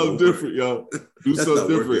 Do something different, yo. Do something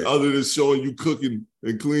different other than showing you cooking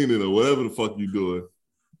and cleaning or whatever the fuck you doing.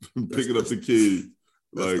 Picking up the kids.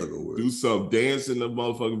 Like, do some dancing the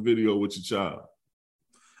motherfucking video with your child.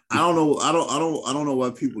 I don't know. I don't know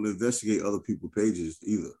why people investigate other people's pages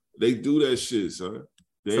either. They do that shit, son.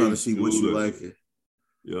 They trying to see what you like.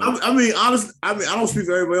 Yeah. I mean, honestly, I don't speak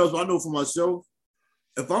for everybody else, but I know for myself,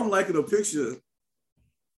 if I'm liking a picture,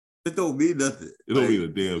 it don't mean nothing. It don't mean a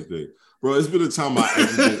damn thing. Bro, it's been a time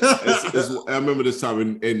I remember this time,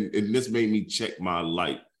 and this made me check my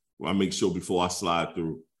like. I make sure before I slide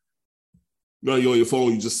through. You know, you're on your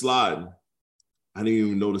phone, you just sliding. I didn't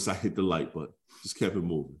even notice I hit the like button. Just kept it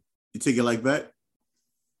moving. You take your like back?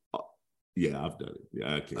 Yeah, I've done it.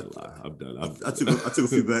 Yeah, I can't lie. I've done it. I took a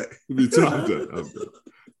few back. Me too. I've done it.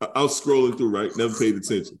 I was scrolling through, right? Never paid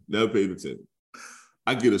attention.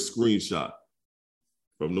 I get a screenshot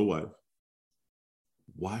from the wife.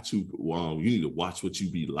 You need to watch what you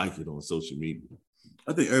be liking on social media.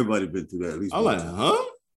 I think everybody been through that at least. I'm like, huh?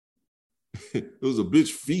 It was a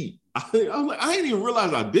bitch feet. I was like, I didn't even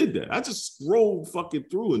realize I did that. I just scrolled fucking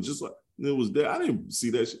through and just like, it was there. I didn't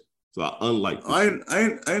see that shit. So I unlike. I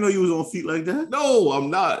didn't know you was on feet like that. No, I'm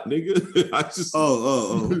not, nigga. I just.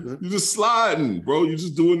 Okay. You just sliding, bro. You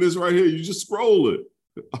just doing this right here. You just scrolling.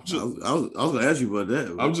 I was gonna ask you about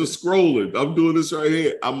that. I'm just scrolling. I'm doing this right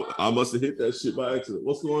here. I must have hit that shit by accident.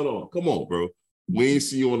 What's going on? Come on, bro. We ain't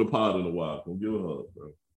see you on the pod in a while. Come give a hug,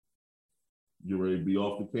 bro. You ready to be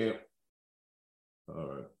off the camp? All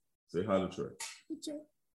right. Say hi to Trey.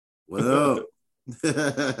 What up?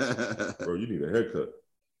 Bro, you need a haircut.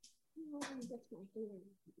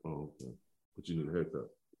 Oh, okay. But you need a haircut.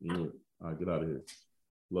 All right, get out of here.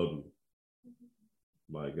 Love you.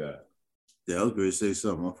 My God. Yeah, I was going to say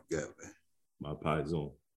something. I forgot, man. My pie's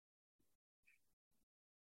on.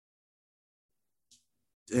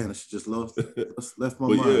 Damn, I just left my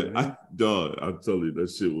but mind. Yeah, I'm telling you, that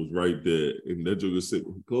shit was right there. And that joker sent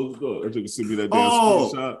me, close the door. That joker sent me that damn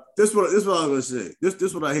screenshot. This what I was gonna say.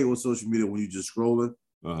 This what I hate with social media when you just scrolling.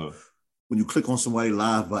 When you click on somebody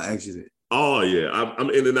live by accident. Oh yeah, I'm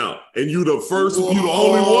in and out, and you the first, you the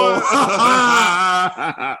only one.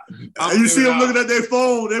 And you see them looking at their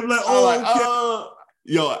phone. They be like, "Oh, okay."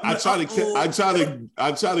 Yo, I try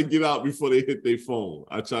to get out before they hit their phone.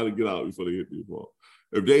 I try to get out before they hit their phone.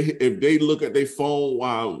 If they look at their phone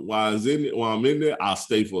while I'm in there, I'll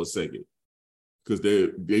stay for a second. Because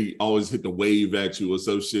they always hit the wave at you or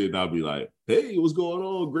some shit, and I'll be like, "Hey, what's going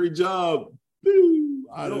on? Great job."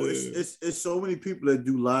 It's so many people that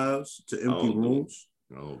do lives to empty rooms.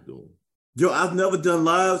 I don't do them. Yo, I've never done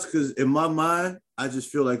lives because in my mind, I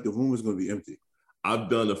just feel like the room is going to be empty. I've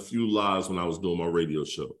done a few lives when I was doing my radio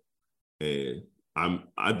show, and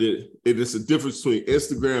I did. It's a difference between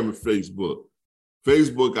Instagram and Facebook.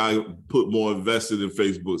 Facebook, I put more invested in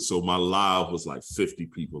Facebook, so my live was like 50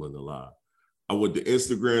 people in the live. I went to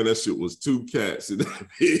Instagram, that shit was 2 cats, and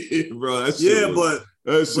bro, that shit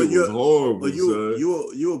was horrible. But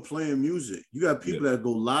you were playing music. You got people that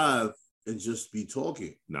go live and just be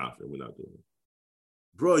talking. Nah, we're not doing it,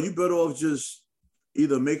 bro. You better off just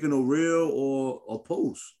either making a reel or a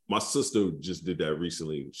post. My sister just did that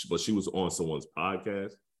recently, but she was on someone's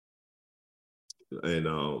podcast, and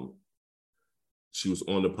she was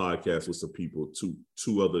on the podcast with some people,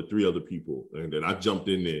 three other people, and then I jumped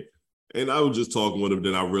in there, and I was just talking with them.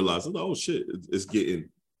 Then I realized, oh shit,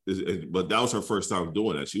 but that was her first time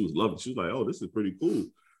doing that. She was loving it. She was like, oh, this is pretty cool.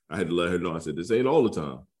 I had to let her know. I said, this ain't all the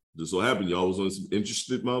time. Just so happened y'all was on some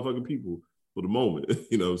interested motherfucking people for the moment.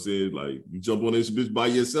 You know what I'm saying? Like, you jump on this bitch by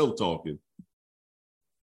yourself talking.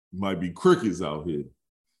 Might be crickets out here.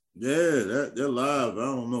 Yeah, they're live. I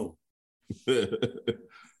don't know.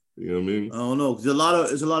 You know what I mean? I don't know.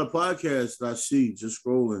 There's a lot of podcasts that I see just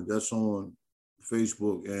scrolling that's on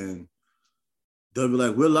Facebook, and they'll be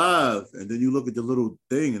like, we're live. And then you look at the little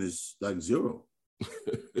thing and it's like 0.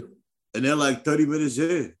 And they're like 30 minutes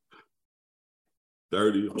in.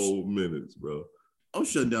 30 whole minutes, bro. I'm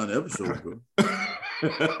shutting down the episode, bro.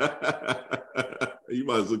 You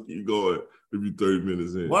might as well keep going if you're 30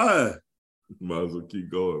 minutes in. Why? You might as well keep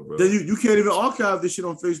going, bro. Then you can't even archive this shit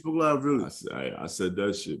on Facebook Live, really. I said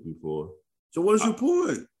that shit before. So what is your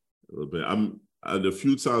point? A little bit. The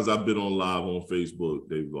few times I've been on live on Facebook,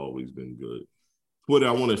 they've always been good. Twitter,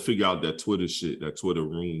 I want to figure out that Twitter shit, that Twitter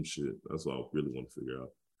room shit. That's what I really want to figure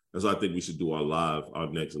out. That's why I think we should do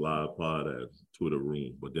our next live pod at Twitter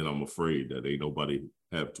room. But then I'm afraid that ain't nobody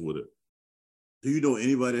have Twitter. Do you know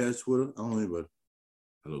anybody that has Twitter? I don't know anybody.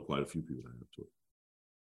 I know quite a few people that have Twitter.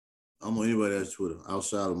 I don't know anybody that has Twitter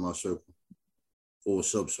outside of my circle or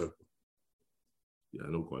sub-circle. Yeah,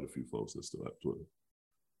 I know quite a few folks that still have Twitter.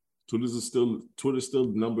 Twitter's still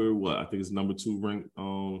number what? I think it's number 2 ranked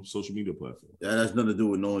social media platform. That has nothing to do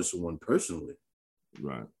with knowing someone personally.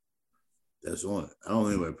 Right. That's on it. I don't know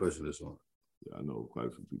anybody personally that's on it. Yeah, I know quite a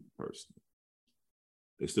few people personally.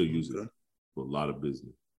 They still use it for a lot of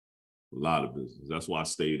business. A lot of business. That's why I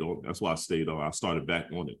stayed on. I started back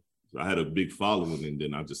on it. I had a big following, and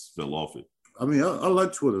then I just fell off it. I mean, I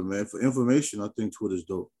like Twitter, man. For information, I think Twitter's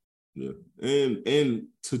dope. Yeah, and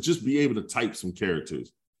to just be able to type some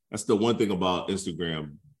characters. That's the one thing about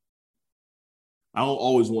Instagram. I don't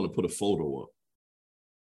always want to put a photo up.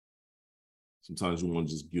 Sometimes you want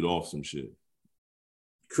to just get off some shit.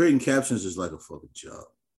 Creating captions is like a fucking job.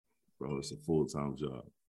 Bro, it's a full-time job.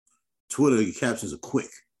 Twitter, your captions are quick.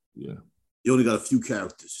 Yeah. You only got a few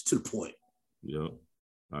characters, to the point. Yeah,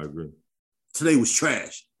 I agree. Today was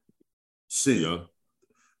trash. Shit. Yeah.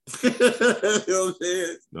 You know what I'm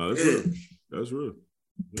saying? No, that's real. That's real.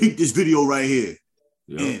 Yeah. Peep this video right here.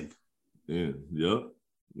 Yeah. End. Yeah. Yep.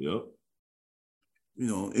 Yep. You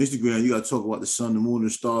know, Instagram, you got to talk about the sun, the moon, and the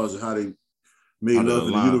stars, and how they Made love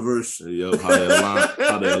in the universe. Yo,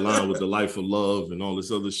 how they align with the life of love and all this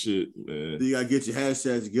other shit, man. You gotta get your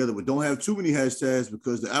hashtags together, but don't have too many hashtags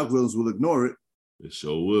because the algorithms will ignore it. It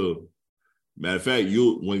sure will. Matter of fact,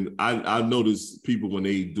 when I notice people when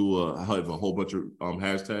they have a whole bunch of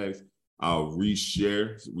hashtags, I'll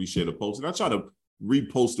reshare the post, and I try to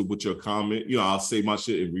repost it with your comment. You know, I'll save my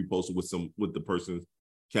shit and repost it with the person's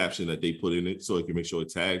caption that they put in it, so it can make sure it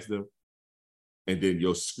tags them. And then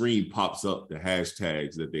your screen pops up the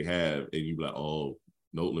hashtags that they have, and you be like, "Oh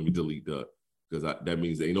no, let me delete that because that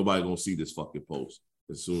means that ain't nobody gonna see this fucking post."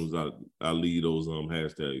 As soon as I leave those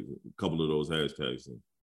hashtags, a couple of those hashtags in.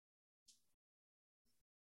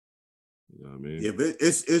 You know what I mean? Yeah, but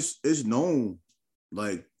it's known.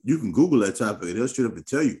 Like you can Google that topic, and they'll straight up and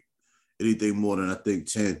tell you anything more than I think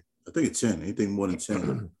 10. I think it's 10. Anything more than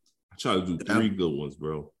 10. I try to do 3 good ones,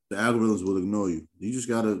 bro. The algorithms will ignore you. You just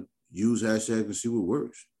gotta use hashtags and see what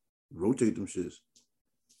works. Rotate them shits.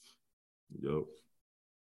 Yep.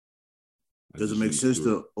 Doesn't make sense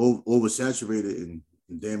to oversaturate it and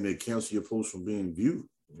damn near cancel your post from being viewed.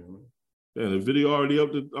 You know? Yeah, the video already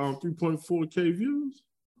up to 3.4K views.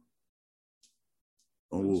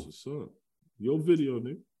 Oh, what's up? Your video,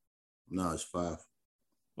 nigga. Nah, it's 5.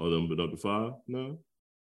 Oh, them been up to 5 now?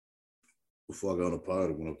 Before I got on the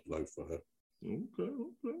pod, it went up to like 5. Okay.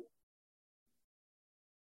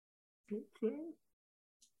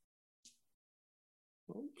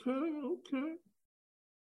 A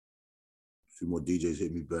few more DJs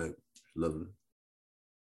hit me back. Lovely.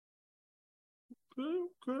 Okay.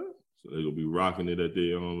 So they're gonna be rocking it at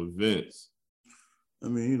their events. I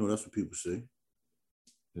mean, you know, that's what people say.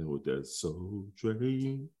 And with that Soul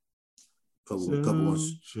Train. Couple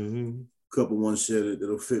ones said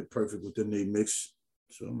it'll fit perfect within their mix.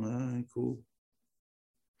 So I'm like, all right, cool.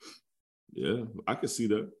 Yeah, I could see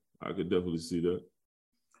that. I could definitely see that.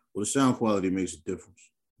 Well, the sound quality makes a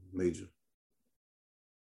difference. Major.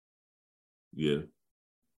 Yeah.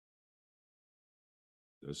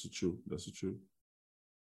 That's the truth.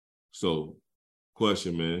 So,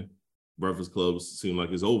 question, man. Breakfast Clubs seem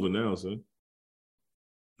like it's over now, son.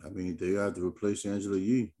 I mean, they have to replace Angela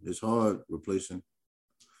Yee. It's hard replacing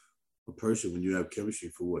a person when you have chemistry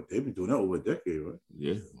for what? They've been doing that over a decade, right?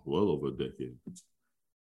 Yeah, well over a decade.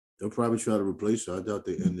 They'll probably try to replace her. I doubt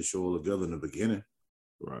they end the show all together in the beginning.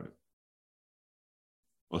 Right.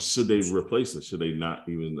 Or should they replace her? Should they not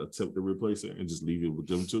even attempt to replace her and just leave it with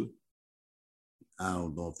them two? I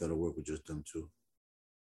don't know if that'll work with just them two.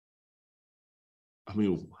 I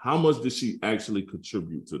mean, how much did she actually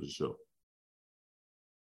contribute to the show?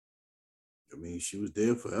 I mean, she was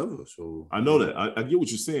there forever, so... I know that. I get what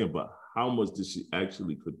you're saying, but how much did she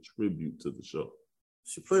actually contribute to the show?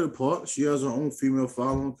 She played a part. She has her own female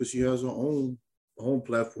following because she has her own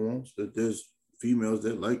platforms that there's females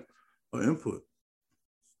that like her input.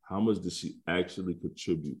 How much did she actually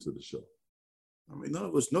contribute to the show? I mean, none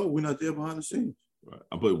of us know. We're not there behind the scenes. Right.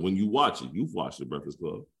 But when you watch it, you've watched The Breakfast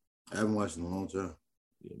Club. I haven't watched it in a long time.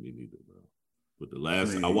 Yeah, me neither, bro. But the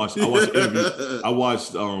last I watched interview. I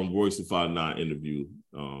watched Royce da 5'9" interview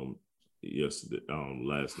yesterday,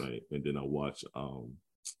 last night, and then I watched it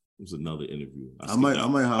was another interview.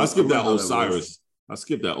 I skipped that Osiris. I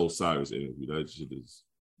skipped that Osiris interview. That shit is,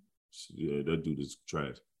 yeah, that dude is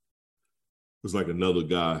trash. It was like another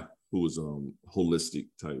guy who was holistic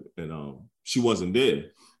type, and she wasn't there,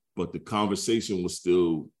 but the conversation was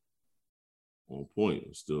still on point. It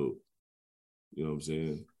was still, you know what I'm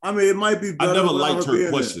saying? I mean, it might be better. I never liked her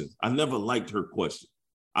questions. I never liked her question.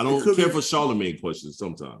 I don't care for Charlamagne questions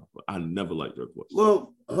sometimes, but I never liked her question.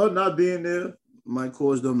 Well, her not being there might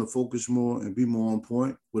cause them to focus more and be more on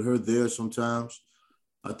point. With her there sometimes,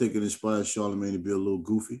 I think it inspires Charlamagne to be a little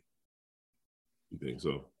goofy. You think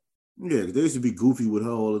so? Yeah, they used to be goofy with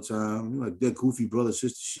her all the time. Like that goofy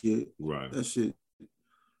brother-sister shit. Right. That shit,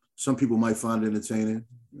 some people might find entertaining.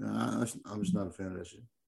 I'm just not a fan of that shit.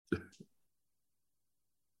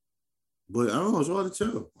 But I don't know. It's hard to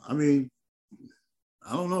tell. I mean,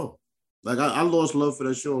 I don't know. Like, I lost love for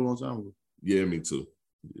that show a long time ago. Yeah, me too.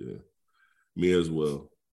 Yeah. Me as well.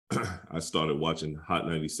 I started watching Hot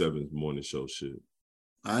 97's morning show shit.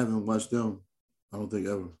 I haven't watched them. I don't think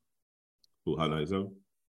ever. Who, Hot 97?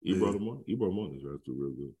 You brought them on? You brought them on. It's actually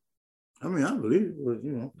real good. I mean, I believe it, but,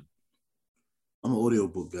 you know, I'm an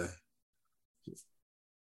audiobook guy.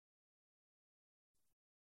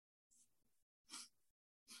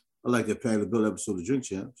 I like that Patti LaBelle episode of Drink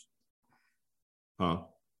Champs. Huh?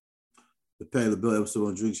 The Patti LaBelle episode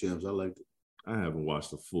on Drink Champs, I liked it. I haven't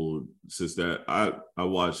watched the full since that. I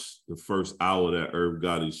watched the first hour of that Irv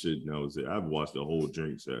Gotti shit, and that was it. I've watched the whole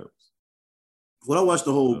Drink Champs. Well, I watched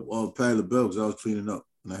the whole Patti LaBelle because I was cleaning up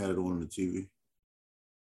and I had it on the TV.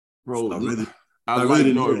 Bro, So I really like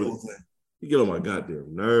enjoy Nori, but you get on my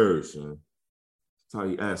goddamn nerves, man. That's how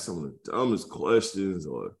you ask some of the dumbest questions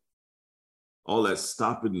or all that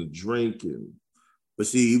stopping to drink and. But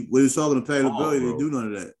see, when he was talking to Patti LaBelle, he bro. didn't do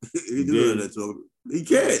none of that. He He didn't do none of did. that. So he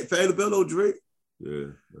can't. Patti LaBelle don't drink. Yeah,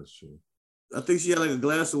 that's true. I think she had like a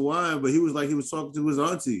glass of wine, but he was talking to his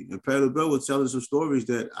auntie, and Patti LaBelle was telling some stories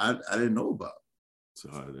that I didn't know about. So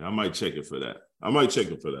I might check it for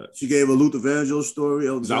that. She gave a Luther Vandross story.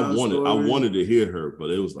 Elton John story. I wanted to hear her, but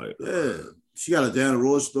it was like, yeah. She got a Diana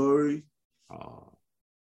Ross story.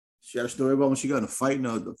 She had a story about when she got in a fight in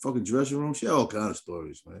the fucking dressing room. She had all kinds of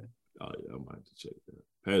stories, man. Oh yeah, I might have to check that.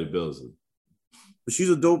 Patti LaBelle's but she's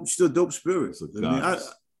a dope spirit.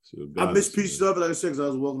 I miss pieces of it, like I said, because I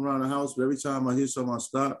was walking around the house, but every time I hear something, I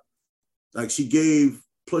stop. Like she gave,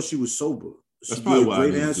 plus she was sober. That's she probably gave why I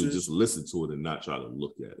great need answers. to just listen to it and not try to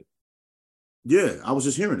look at it. Yeah, I was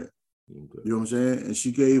just hearing it. Okay. You know what I'm saying? And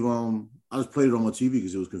she gave, I just played it on my TV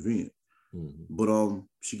because it was convenient. Mm-hmm. But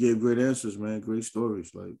she gave great answers, man, great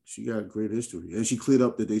stories. Like she got great history. And she cleared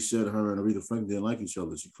up that they said her and Aretha Franklin didn't like each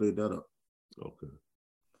other. She cleared that up. Okay.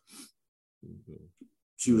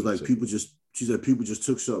 She was like, she said people just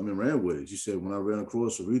took something and ran with it. She said, when I ran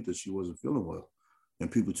across Aretha, she wasn't feeling well.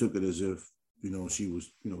 And people took it as if, she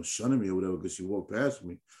was, shunning me or whatever because she walked past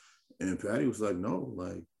me. And Patty was like, no,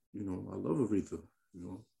 like, I love Aretha,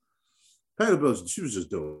 Patti LaBelle, she was just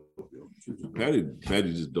dope. Patty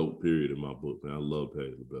just dope, period, in my book, man. I love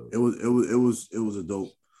Patti LaBelle. It was a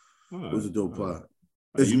dope. Right, it was a dope pod.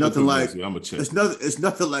 It's nothing like I'm a check. It's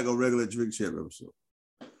nothing like a regular Drink Champ episode.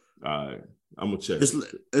 All right, I'm gonna check.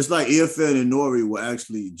 It's like EFN and Nori were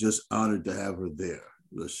actually just honored to have her there.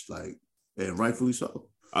 Just like, and rightfully so.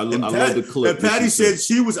 I love the clip. And Patty said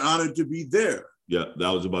she was honored to be there. Yeah,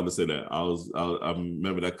 I was about to say that. I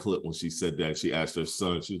remember that clip when she said that. She asked her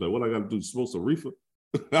son, she was like, what I got to do, smoke some reefer?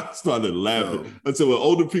 I started laughing. Until when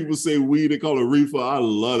older people say weed, they call it reefer. I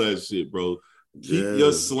love that shit, bro. Keep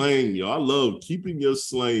your slang, yo. I love keeping your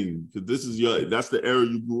slang because that's the era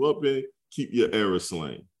you grew up in. Keep your era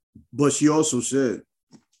slang. But she also said,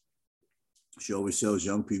 she always tells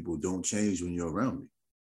young people, don't change when you're around me.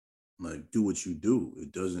 Like, do what you do.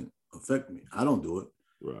 It doesn't affect me. I don't do it.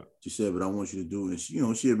 Right. She said, but I want you to do it.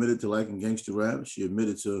 And she admitted to liking gangster rap. She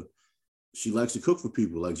admitted to she likes to cook for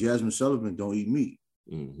people. Like Jasmine Sullivan don't eat meat.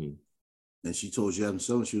 Mm-hmm. And she told Jasmine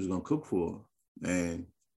Sullivan she was going to cook for her. And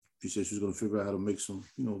she said she was going to figure out how to make some,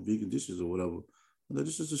 vegan dishes or whatever. Like,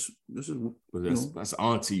 this is that's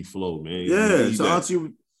auntie flow, man. Yeah, it's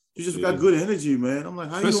auntie. She just got good energy, man. I'm like,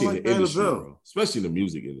 how you don't like Patti LaBelle? Especially in the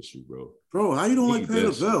music industry, bro. Bro, how you don't like Patti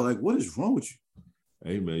LaBelle? Like, what is wrong with you?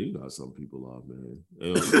 Hey man, you know how some people are, man.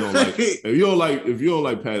 If you don't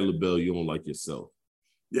like Patti LaBelle, you don't like yourself.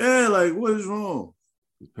 Yeah, like what is wrong?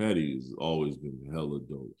 Patty has always been hella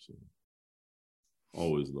dope. So.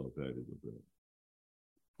 Always love Patti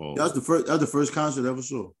LaBelle. That's the first concert I ever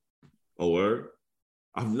saw. Oh, word?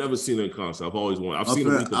 I've never seen her in concert. I've always wanted. I've seen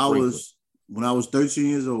her. When I was 13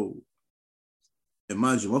 years old, and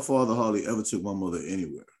mind you, my father hardly ever took my mother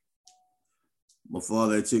anywhere. My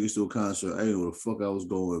father had tickets to a concert. I didn't know where the fuck I was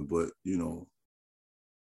going, but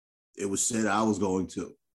it was said I was going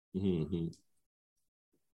to. Mm-hmm.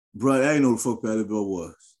 Bro, I didn't know the fuck Patti LaBelle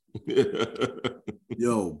was.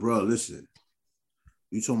 Yo, bro, listen.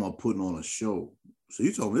 You talking about putting on a show. So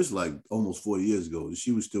you told me this is like almost 40 years ago.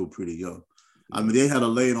 She was still pretty young. I mean, they had her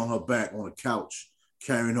laying on her back on a couch,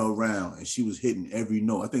 carrying her around, and she was hitting every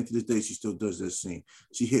note. I think to this day she still does that scene.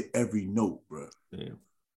 She hit every note, bro. Damn.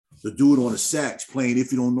 The dude on the sax playing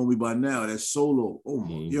If You Don't Know Me By Now, that solo. Oh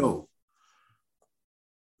my, yo.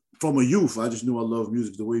 From a youth, I just knew I loved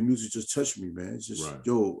music. The way music just touched me, man. It's just,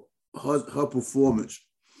 yo, her performance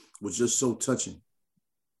was just so touching.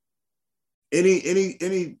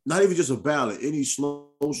 Any, not even just a ballad, any slow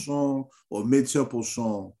song or mid-tempo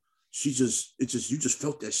song, you just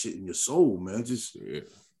felt that shit in your soul, man.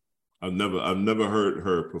 I've never heard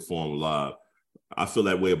her perform live. I feel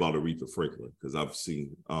that way about Aretha Franklin because I've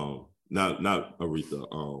seen not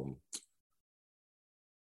Aretha,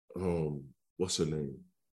 what's her name?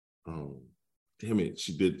 Damn it,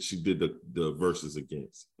 she did the verses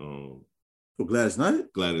against Gladys Knight?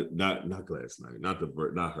 Not Gladys Knight, not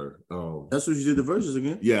her. That's what she did the verses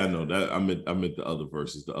again? Yeah, I know that. I meant the other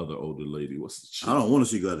verses, the other older lady. What's the shit? I don't want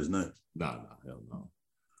to see Gladys Knight. Nah, hell no.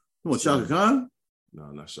 You want Chaka Khan?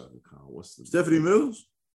 No, not Chaka Khan. What's the Stephanie Mills?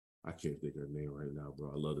 I can't think of her name right now,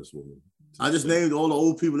 bro. I love this woman. I just named all the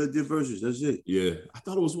old people that did verses. That's it. Yeah. I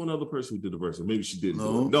thought it was one other person who did the verses. Maybe she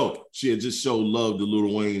didn't. No, she had just showed love to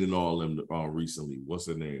Lil Wayne and all them recently. What's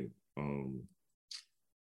her name?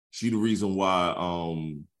 She the reason why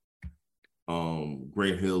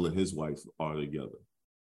Grant Hill and his wife are together.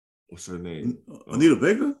 What's her name? Anita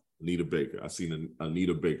Baker? Anita Baker. I seen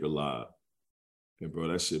Anita Baker live. And bro,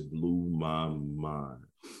 that shit blew my mind.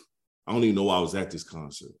 I don't even know why I was at this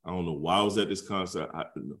concert. I don't know why I was at this concert. I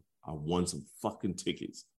won some fucking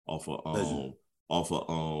tickets off a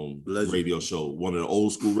radio show, one of the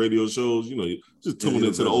old school radio shows. You know, you just tuned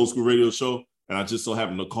into the old school radio show, and I just so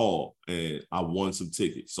happened to call, and I won some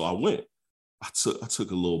tickets. So I went. I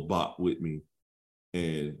took a little bot with me,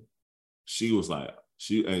 and she was like,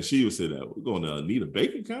 she would say that we're going to Anita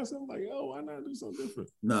Baker concert. I'm like, yo, why not do something different?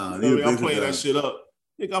 Nah, I'm playing that shit up.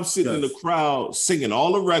 I'm sitting in the crowd singing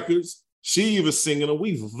all the records. She even singing and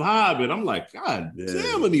we vibing. I'm like, God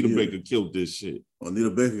damn, Anita Baker killed this shit.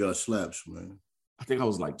 Anita Baker got slaps, man. I think I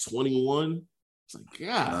was like 21. It's like,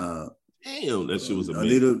 God damn, that shit was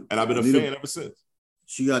amazing. And I've been a fan ever since.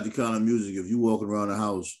 She got the kind of music, if you walking around the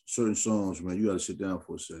house, certain songs, man, you got to sit down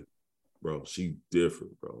for a second. Bro, she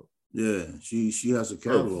different, bro. Yeah, she has a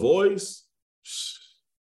catalog. Her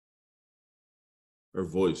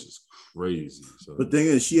voice is crazy. So. But the thing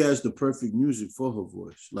is, she has the perfect music for her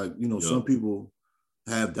voice. Like, you know, some people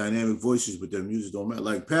have dynamic voices, but their music don't matter.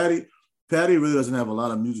 Like Patty really doesn't have a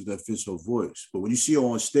lot of music that fits her voice. But when you see her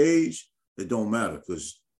on stage, it don't matter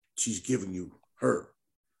because she's giving you her.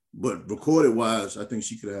 But recorded wise, I think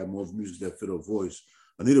she could have more music that fit her voice.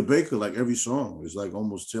 Anita Baker, like every song is like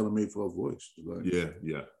almost tailor-made for her voice. Like, yeah.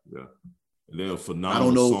 And they're a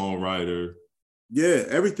phenomenal songwriter. Yeah,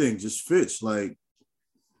 everything just fits. Like,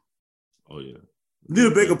 oh yeah.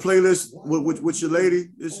 Anita Baker playlist with your lady,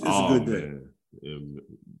 it's a good day. Man. Yeah,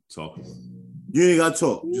 talking. You ain't got to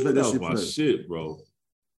talk. Just let that shit play. Shit, bro.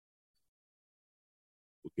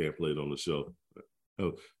 We can't play it on the show.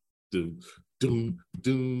 Oh,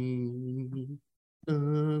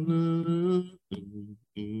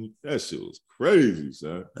 that shit was crazy,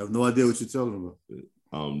 son. I have no idea what you're talking about.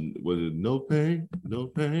 Was it no pain, no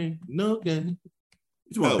gain?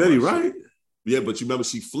 You want Betty, right? Yeah, but you remember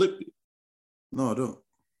she flipped it. No, I don't.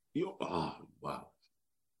 Wow.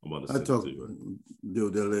 I'm about to send it to you. Deal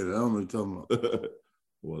with that later. I don't know what you're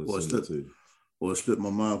talking about. Or slip my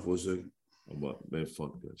mind for a second. Man,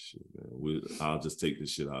 fuck that shit, man. I'll just take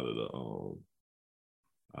this shit out of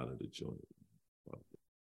the joint.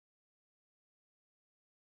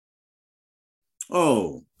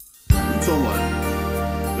 Oh, you talking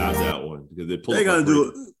about? Not that one because they gotta do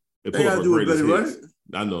it. They gotta do it better, right?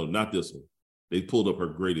 I know, not this one. They pulled up her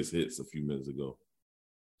greatest hits a few minutes ago.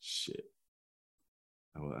 Shit.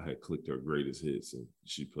 I had clicked her greatest hits and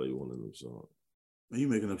she played one of them songs. Are you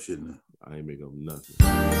making up shit now? I ain't making up nothing.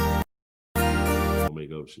 I don't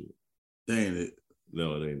make up shit. That ain't it.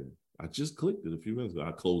 No, it ain't it. I just clicked it a few minutes ago.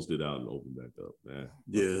 I closed it out and opened back up, man.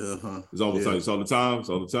 Yeah, It's all the time. It's all the time. It's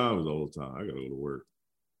all the time. It's all the time. I gotta go to work.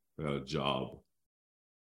 I got a job.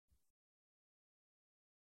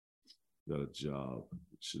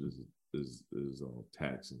 Shit is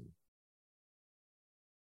taxing.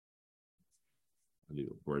 I need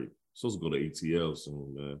a break. Supposed to go to ATL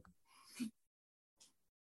soon, man.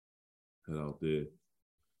 Head out there.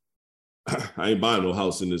 I ain't buying no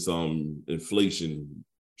house in this inflation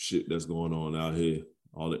shit that's going on out here.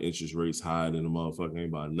 All the interest rates high in the motherfucker. I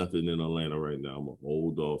ain't buying nothing in Atlanta right now. I'm gonna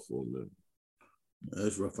hold off for a minute.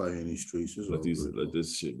 It's rough out here in these streets. Let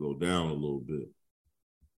this shit go down a little bit.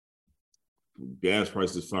 Gas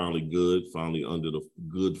prices finally good, finally under the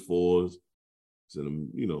good fours. It's in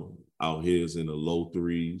the, out here is in the low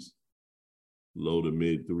threes, low to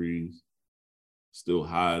mid threes. Still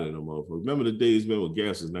higher than a motherfucker. Remember the days, man, when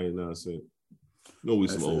gas was 99 cents? We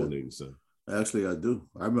some old niggas, son. Actually, I do.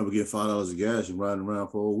 I remember getting $5 of gas and riding around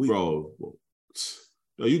for a week. Bro,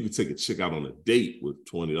 you could take a chick out on a date with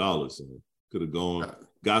 $20, son. Could have gone,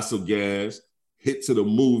 got some gas, hit to the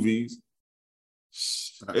movies,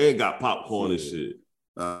 and got popcorn and shit.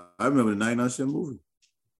 I remember the 99-cent movie.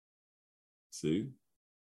 See?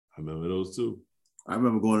 I remember those too. I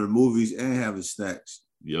remember going to the movies and having snacks.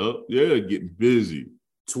 Yup. Yeah, getting busy.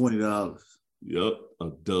 $20. Yup. A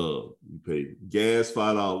dub. You pay gas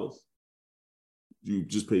 $5. You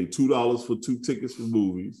just paid $2 for 2 tickets for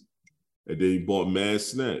movies. And then you bought mad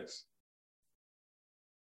snacks.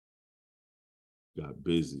 Got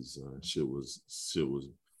busy, son. Shit was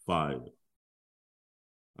fire.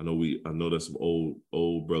 I know that's some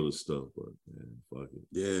old brother stuff, but man, fuck it.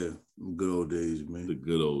 Yeah, good old days, man. The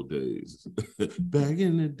good old days. Back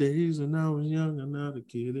in the days when I was young, I'm not a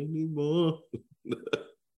kid anymore.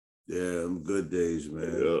 Yeah, them good days,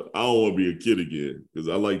 man. Yeah, I don't want to be a kid again because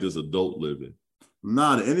I like this adult living.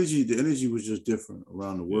 Nah, the energy was just different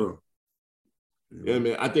around the world. Yeah,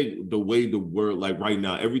 man. I think the way the world, like right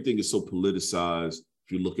now, everything is so politicized.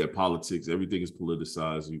 if you look at politics, everything is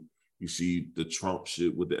politicized. You see the Trump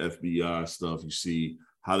shit with the FBI stuff. You see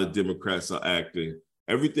how the Democrats are acting.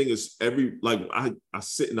 Everything is I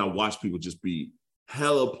sit and I watch people just be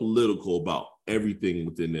hella political about everything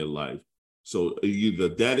within their life. So are you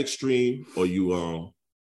that extreme, or you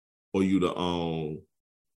look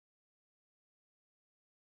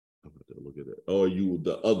at it, or you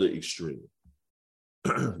the other extreme,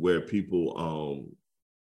 where people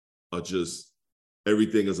are just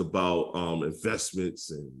everything is about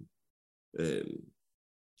investments and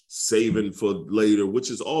saving for later,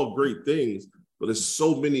 which is all great things, but there's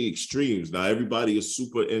so many extremes. Now everybody is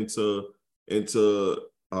super into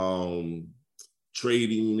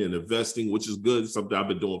trading and investing, which is good, something I've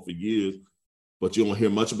been doing for years, but you don't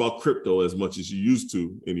hear much about crypto as much as you used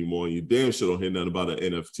to anymore. You damn sure don't hear nothing about an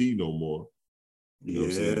NFT no more. You know what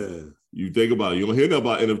I'm saying? You think about it, you don't hear nothing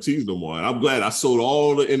about NFTs no more. And I'm glad I sold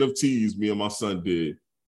all the NFTs me and my son did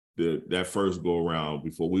that first go around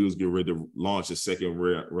before we was getting ready to launch a second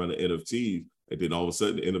run of NFTs. And then all of a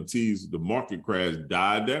sudden the NFTs, the market crash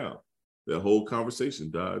died down. That whole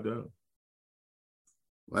conversation died down.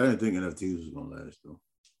 I didn't think NFTs was gonna last though.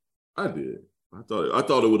 I did. I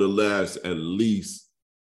thought it would have lasted at least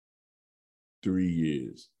 3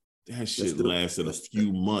 years. That shit lasted a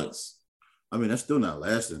few months. I mean, that's still not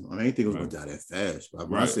lasting. I didn't think it was gonna die that fast. But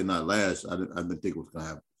when I said not last, I didn't think it was gonna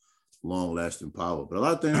have long-lasting power. But a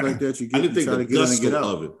lot of things like that, you try to get in and get out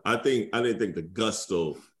of it. I didn't think the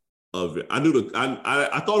gusto of it. I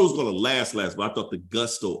thought it was gonna last, but I thought the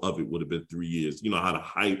gusto of it would have been 3 years. You know how to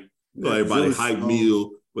hype. Everybody hype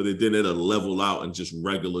meal, but then it'll level out and just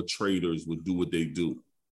regular traders would do what they do.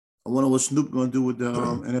 I wonder what Snoop gonna do with the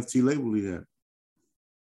NFT label he had.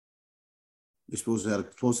 They're supposed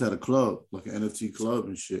to have a club, like an NFT club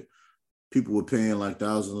and shit. People were paying like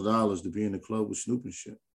thousands of dollars to be in the club with Snoop and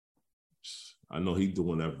shit. I know he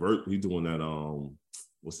doing that. He doing that.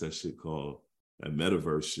 What's that shit called? That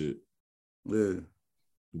metaverse shit. Yeah,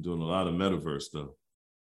 he's doing a lot of metaverse stuff.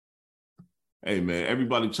 Hey man,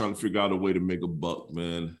 everybody trying to figure out a way to make a buck,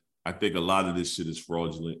 man. I think a lot of this shit is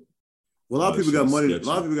fraudulent. Well, a lot of people got money. Sketchy. A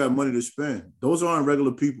lot of people got money to spend. Those aren't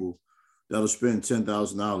regular people that'll spend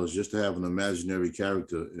 $10,000 just to have an imaginary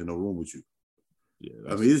character in a room with you. Yeah,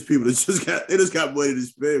 I mean, these people just got money to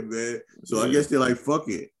spend, man. So I guess they're like, fuck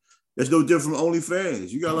it. That's no different from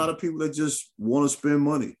OnlyFans. You got a lot of people that just want to spend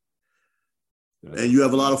money. And you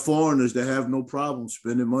have a lot of foreigners that have no problem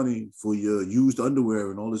spending money for your used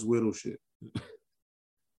underwear and all this weirdo shit.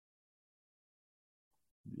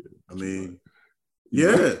 I mean,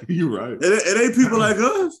 yeah. You're right. It ain't people like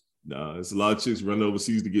us. Nah, it's a lot of chicks running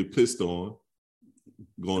overseas to get pissed on,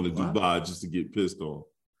 going to Dubai just to get pissed on.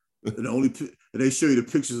 And they show you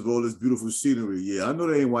the pictures of all this beautiful scenery. Yeah, I know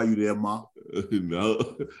that ain't why you there, Ma.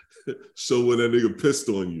 No. Show when that nigga pissed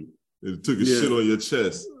on you and took a shit on your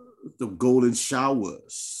chest. The golden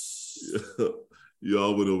showers. Yeah.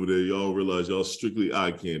 Y'all went over there. Y'all realized y'all strictly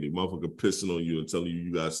eye candy. Motherfucker pissing on you and telling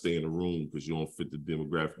you gotta stay in the room because you don't fit the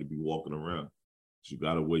demographic to be walking around. So you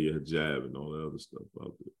gotta wear your hijab and all that other stuff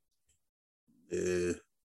out there. Yeah.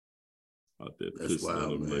 Out there pissing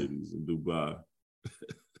on them ladies in Dubai.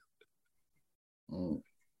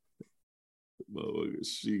 Motherfucker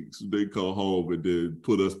sheiks, they come home and then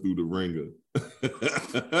put us through the ringer.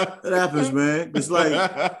 It happens, man. It's like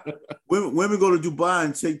women go to Dubai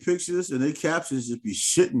and take pictures and their captions just be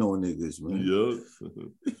shitting on niggas, man. Yeah.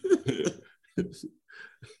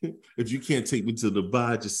 If you can't take me to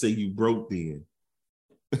Dubai, just say you broke then.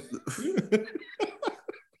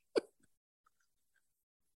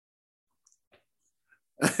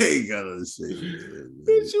 I ain't gotta say that.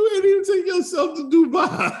 Bitch, you ain't even take yourself to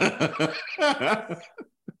Dubai.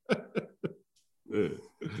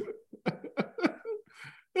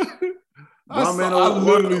 I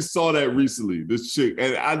literally saw that recently, this chick,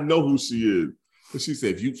 and I know who she is. But she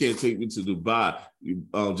said, if you can't take me to Dubai,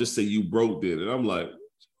 just say you broke then. And I'm like,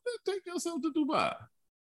 take yourself to Dubai.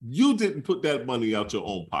 You didn't put that money out your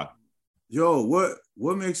own pocket. Yo,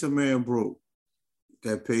 what makes a man broke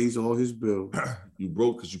that pays all his bills? You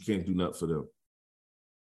broke because you can't do nothing for them.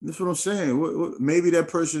 That's what I'm saying. Maybe that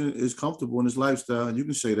person is comfortable in his lifestyle, and you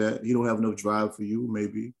can say that. He don't have enough drive for you,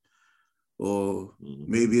 maybe. Or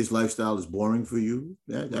maybe his lifestyle is boring for you.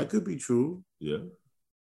 That could be true. Yeah.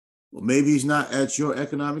 Or maybe he's not at your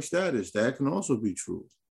economic status. That can also be true.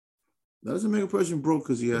 That doesn't make a person broke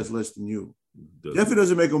because he has less than you. Definitely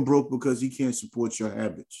doesn't make him broke because he can't support your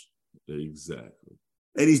habits. Exactly.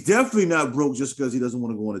 And he's definitely not broke just because he doesn't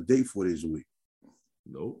want to go on a date 4 days a week.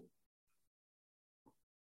 Nope.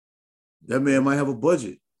 That man might have a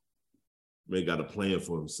budget. Man got a plan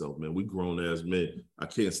for himself, man. We grown ass men. I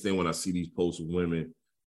can't stand when I see these posts of women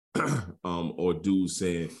or dudes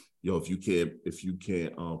saying, yo, if you can't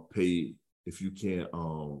pay,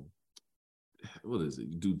 what is it?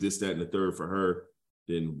 You do this, that, and the third for her,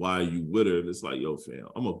 then why are you with her? And it's like, yo, fam,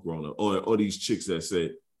 I'm a grown up. Or these chicks that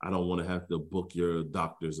say, I don't want to have to book your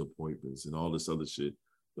doctor's appointments and all this other shit.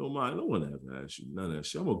 Don't mind. I don't want to have to ask you none of that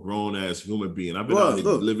shit. I'm a grown ass human being. I've been out here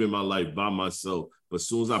living my life by myself. But as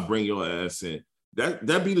soon as I bring your ass in,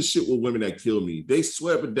 that be the shit with women that kill me. They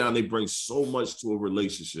swear up and down. They bring so much to a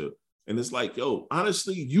relationship. And it's like, yo,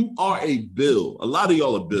 honestly, you are a bill. A lot of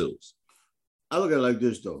y'all are bills. I look at it like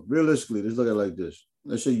this, though. Realistically, let's look at it like this.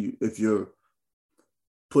 Let's say if you're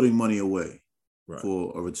putting money away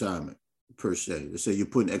for a retirement, per se. Let's say you're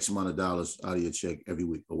putting X amount of dollars out of your check every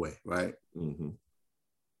week away, right? Mm-hmm.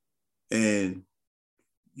 And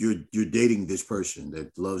you're dating this person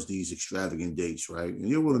that loves these extravagant dates, right? And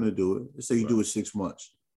you're willing to do it. Let's say you do it 6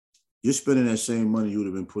 months. You're spending that same money you would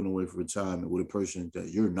have been putting away for retirement with a person that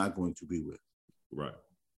you're not going to be with. Right.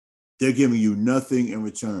 They're giving you nothing in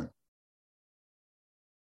return.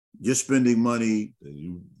 You're spending money and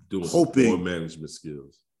you doing hoping management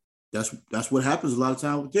skills. That's what happens a lot of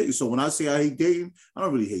times with dating. So when I say I hate dating, I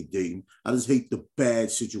don't really hate dating. I just hate the bad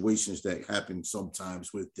situations that happen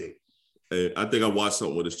sometimes with dating. And I think I watched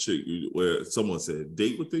something with this chick where someone said,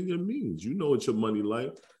 date within your means. You know what your money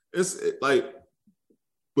like.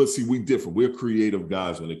 But see, we different. We're creative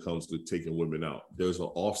guys when it comes to taking women out. There's an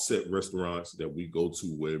offset restaurants that we go to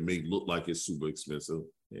where it may look like it's super expensive.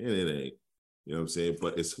 And it ain't. You know what I'm saying?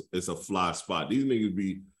 But it's a fly spot. These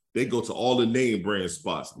niggas they go to all the name brand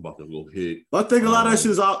spots. I'm about to go hit. I think a lot of that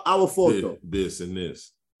shit is our fault, though. This and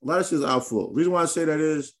this. A lot of shit is our fault. The reason why I say that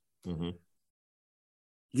is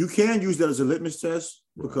you can use that as a litmus test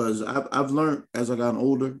because I've learned as I gotten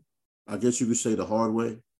older, I guess you could say the hard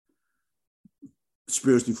way,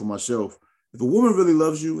 spiritually for myself. If a woman really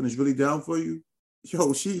loves you and is really down for you,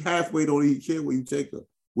 yo, she halfway don't even care where you take her.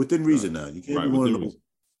 Within reason now. You can't be one of them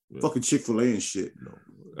fucking Chick-fil-A and shit. No.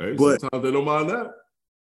 Hey, but sometimes they don't mind that.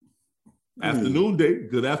 Afternoon date,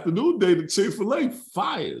 good afternoon date at Chick-fil-A,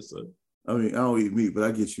 fire, son. I mean, I don't eat meat, but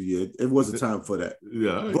I get you. Yeah, it wasn't time for that.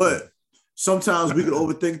 Yeah, but sometimes we can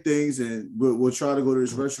overthink things, and we'll try to go to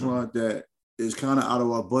this restaurant that is kind of out of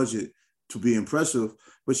our budget to be impressive.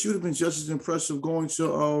 But she would have been just as impressive going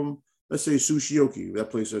to, let's say, Sushioki, that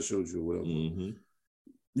place I showed you, or whatever. Mm-hmm.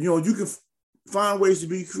 You know, you can find ways to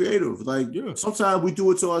be creative. Like sometimes we do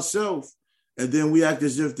it to ourselves, and then we act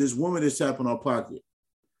as if this woman is tapping our pocket.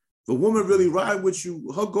 The woman really ride with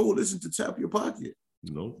you. Her goal isn't to tap your pocket.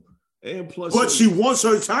 No. And plus, but she wants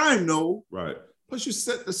her time, though. Right. Plus, you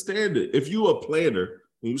set the standard. If you're a planner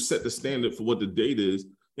and you set the standard for what the date is,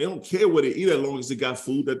 they don't care what they eat as long as they got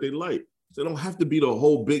food that they like. So they don't have to be the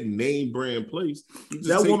whole big name brand place.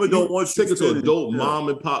 That woman don't want you to take it to a dope mom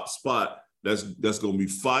and pop spot that's going to be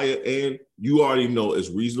fire, and you already know it's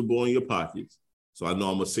reasonable in your pockets. So I know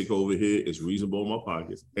I'm going to take over here. It's reasonable in my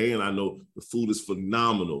pockets. And I know the food is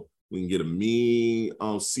phenomenal. We can get a mean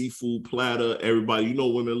seafood platter. Everybody, you know,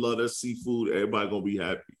 women love that seafood. Everybody going to be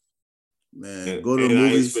happy. Man, go to the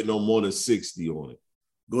movies. I ain't spend no more than 60 on it.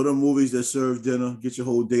 Go to movies that serve dinner. Get your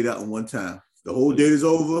whole date out in one time. The whole date is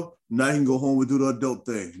over. Now you can go home and do the adult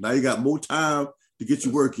thing. Now you got more time to get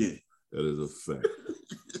your work in. That is a fact.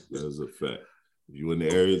 That is a fact. If you in the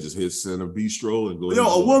area, just hit Center Bistro and go.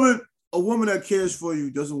 A woman that cares for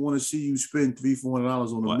you doesn't want to see you spend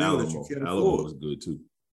 $300-$400 on a meal that you can't afford. Was good too.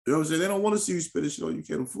 You know what I'm saying? They don't want to see you spend shit on you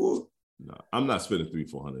can't afford. No, I'm not spending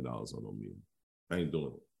 $300-$400 on no meal. I ain't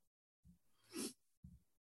doing it.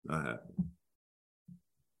 Not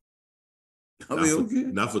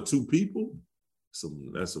happening. Not for two people.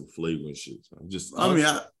 That's some flagrant shit.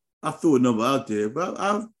 I threw a number out there, but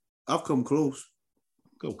I've come close.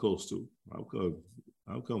 Come close to.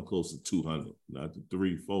 I've come close to 200, not to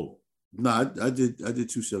 300-400. No, I did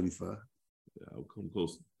 275. Yeah, I've come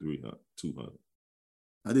close to 200.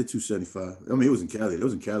 I did 275. I mean, it was in Cali. It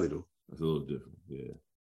was in Cali though. That's a little different. Yeah.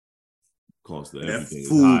 Cost of everything.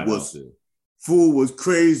 Food was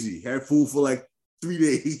crazy. Had food for like 3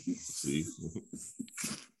 days.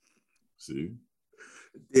 See?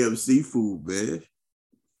 Damn seafood, man.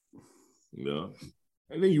 Yeah.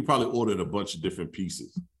 And then you probably ordered a bunch of different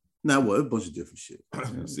pieces. Nah, a bunch of different shit.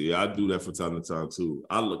 See, I do that from time to time too.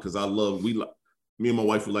 Me and my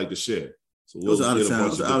wife would like to share. So we'll out of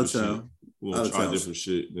town. We'll try different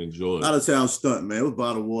shit and enjoy it. Out of town stunt, man. It was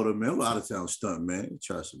bottled water, man. We're out of town stunt, man.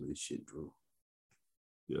 Try some of this shit, bro.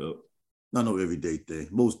 Yep. Not no everyday thing.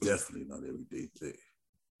 Most definitely not everyday thing.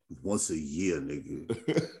 Once a year, nigga.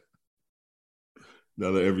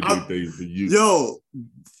 Not an everyday thing for you. Yo,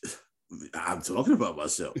 I'm talking about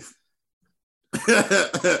myself.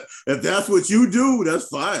 If that's what you do, that's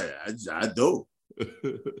fine. I don't.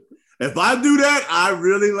 If I do that, I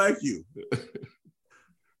really like you.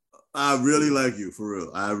 I really like you, for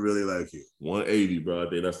real. I really like you. 180, bro. I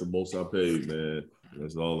think that's the most I paid, man.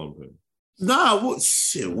 That's all I'm paying. Nah, what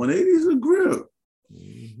shit? 180 is a grip.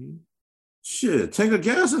 Mm-hmm. Shit, tank of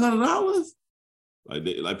gas, $100.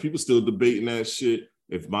 Like people still debating that shit.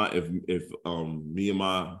 If me and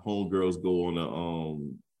my homegirls go on a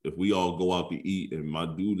if we all go out to eat and my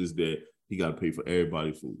dude is there, he got to pay for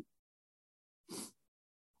everybody's food.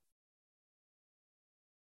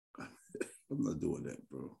 I'm not doing that,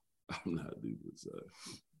 bro. I'm not doing this.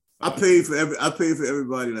 I paid for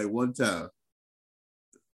everybody like one time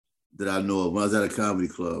that I know of when I was at a comedy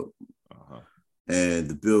club, and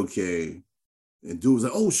the bill came, and dude was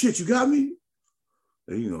like, "Oh shit, you got me,"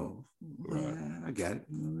 and you know, right. I got it.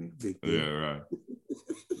 You know what I mean? Big deal. Yeah, right.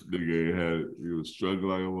 Nigga had it. He was struggling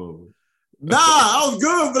like a mother. Nah, I was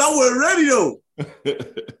good, but I wasn't ready though.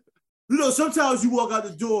 You know, sometimes you walk out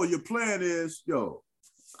the door, your plan is, yo,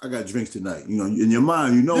 I got drinks tonight. You know, in your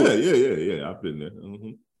mind, you know it. Yeah. I've been there.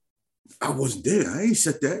 Mm-hmm. I wasn't there. I ain't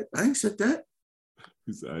set that. I ain't set that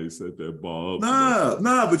ball up.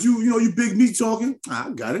 Nah, but you big meat talking. I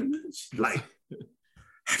got it, man. Like,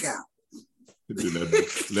 I got it. Then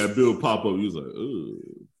that bill pop up, he was like, ugh.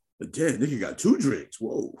 Damn, nigga got 2 drinks.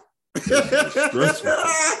 Whoa.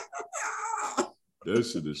 That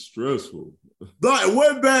shit is stressful. No, it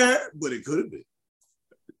wasn't bad, but it could have been.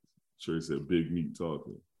 Trey said big meat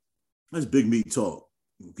talking. That's big meat talk.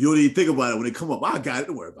 You don't even think about it when they come up. I got it.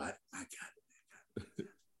 Don't worry about it. I got it.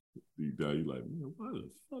 Deep down, you like, man, why the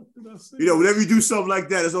fuck did I say that? Whenever you do something like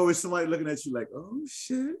that, there's always somebody looking at you like, oh,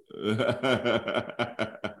 shit.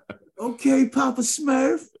 Okay, Papa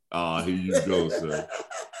Smurf. Ah, here you go, sir.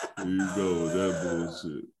 Here you go with that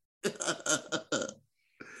bullshit.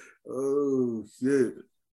 Oh, shit.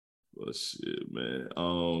 Well, shit, man. I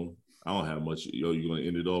don't have much. Yo, you gonna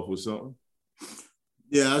end it off with something?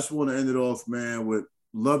 Yeah, I just want to end it off, man, with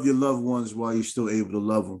love your loved ones while you're still able to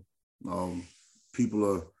love them. People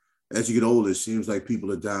are, as you get older, it seems like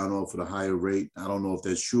people are dying off at a higher rate. I don't know if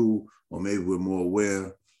that's true, or maybe we're more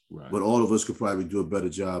aware. Right. But all of us could probably do a better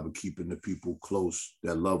job of keeping the people close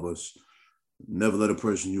that love us. Never let a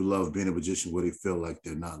person you love be in a position where they feel like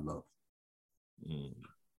they're not loved. Mm.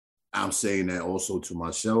 I'm saying that also to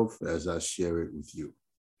myself as I share it with you.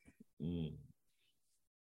 Mm.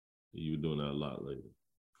 You're doing that a lot lately.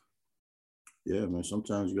 Yeah, man.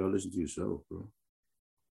 Sometimes you gotta listen to yourself, bro.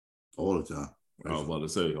 All the time. I was about to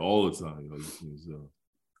say all the time.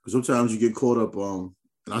 Because sometimes you get caught up on.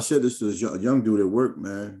 And I said this to this young dude at work,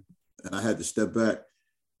 man, and I had to step back.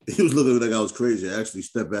 He was looking at me like I was crazy. I actually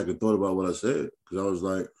stepped back and thought about what I said, because I was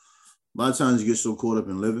like, a lot of times you get so caught up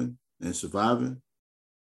in living and surviving,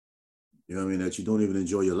 you know what I mean, that you don't even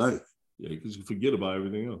enjoy your life. Yeah, because you forget about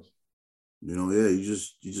everything else. You know, yeah, you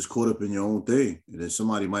just caught up in your own thing, and then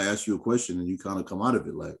somebody might ask you a question, and you kind of come out of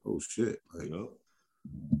it like, oh shit, like,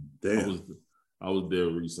 damn. I was there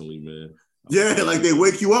recently, man. Yeah, like they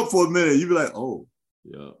wake you up for a minute. You be like, oh.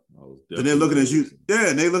 Yeah, I was. And they're looking at you. Yeah,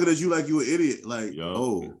 and they looking at you like you an idiot. Like,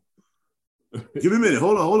 oh, give me a minute.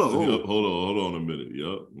 Hold on. Hold on a minute.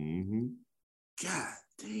 Yep. Mm-hmm. God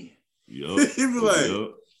damn. Yep. You be like,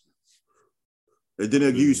 and then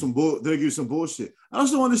they'll give you some bullshit. I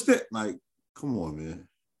just don't understand. Like, come on, man.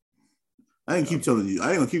 I ain't gonna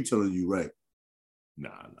keep telling you right.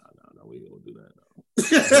 Nah. We ain't gonna do that. We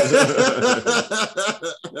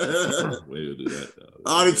ain't gonna do that. I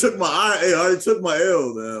already took my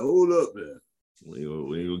L, man. Hold up, man.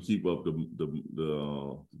 We ain't gonna keep up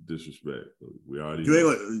the disrespect. We already. You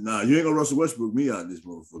ain't gonna Russell Westbrook me out this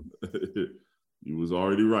motherfucker. You was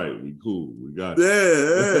already right. We cool. We got it.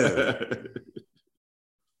 Yeah.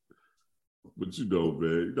 But you know,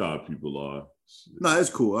 man, you know how people are. Shit. Nah, it's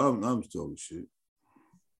cool. I'm talking shit.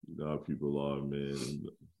 You know how people are, man.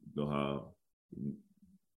 You know how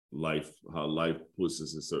life puts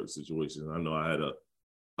us in certain situations. I know I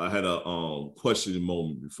had a questioning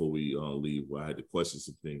moment before we leave, where I had to question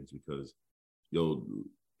some things, because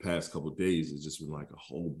past couple of days it's just been like a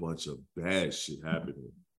whole bunch of bad shit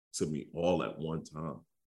happening to me all at one time.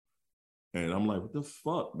 And I'm like, what the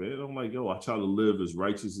fuck, man? I'm like, I try to live as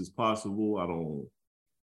righteous as possible. I don't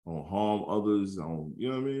harm others. I don't, you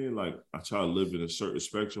know what I mean? Like, I try to live in a certain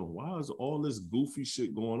spectrum. Why is all this goofy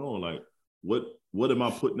shit going on? Like, what am I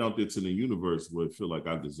putting out there to the universe where I feel like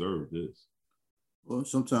I deserve this? Well,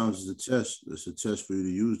 sometimes it's a test. It's a test for you to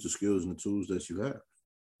use the skills and the tools that you have.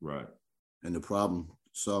 Right. And the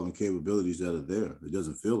problem-solving capabilities that are there. It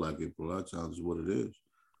doesn't feel like it, but a lot of times it's what it is.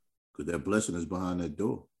 Because that blessing is behind that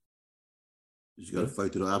door. You got to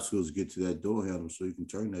fight through the obstacles to get to that door handle so you can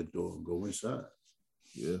turn that door and go inside.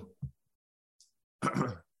 Yeah.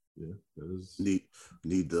 Yeah, that is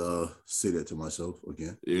need to say that to myself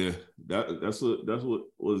again. Yeah, that's what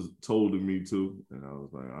was told to me too, and I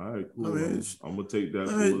was like, all right, cool. I'm gonna take that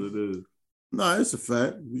for what it is. Nah, it's a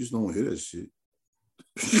fact. We just don't hear that shit.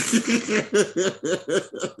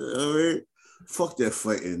 Fuck that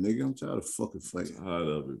fighting, nigga. I'm tired of fucking fighting. Tired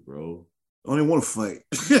of it, bro. I don't even want to fight.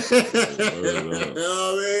 God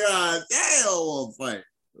damn, I want to fight.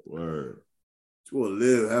 Word. Just want to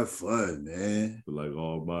live, have fun, man. Like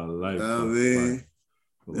all my life. You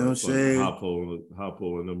know what I'm saying?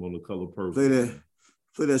 Hoppo and them on the Color Purple.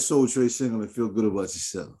 Play that Soul Train single and feel good about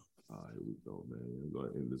yourself. All right, here we go, man. We're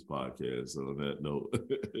going to end this podcast on that note.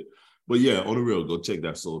 But yeah, on the real, go check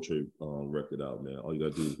that Soul Train record out, man. All you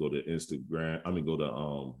got to do is go to Instagram. Go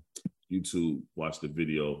to YouTube, watch the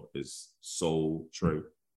video. It's Soul Train,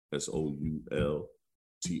 SOULTRE.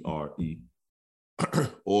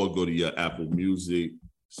 Or go to your Apple Music,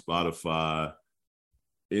 Spotify,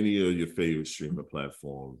 any of your favorite streaming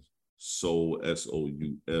platforms. Soul,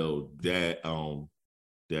 SOUL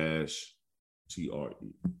dash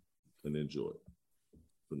TRE, and enjoy it.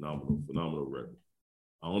 Phenomenal record.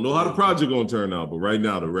 I don't know how the project gonna turn out, but right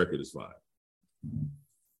now the record is fire.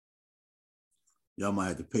 Y'all might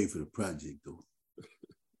have to pay for the project though.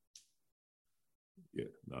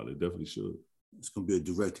 Yeah, no, they definitely should. It's gonna be a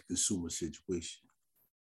direct-to-consumer situation.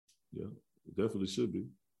 Yeah, it definitely should be.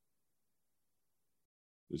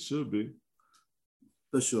 It should be.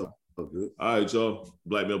 For sure. Okay. All right, y'all.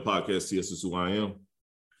 Black Male Podcast, TS is who I am.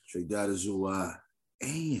 Straight that is who I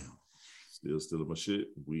am. Still stealing my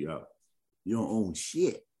shit. We out. You don't own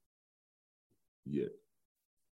shit. Yeah.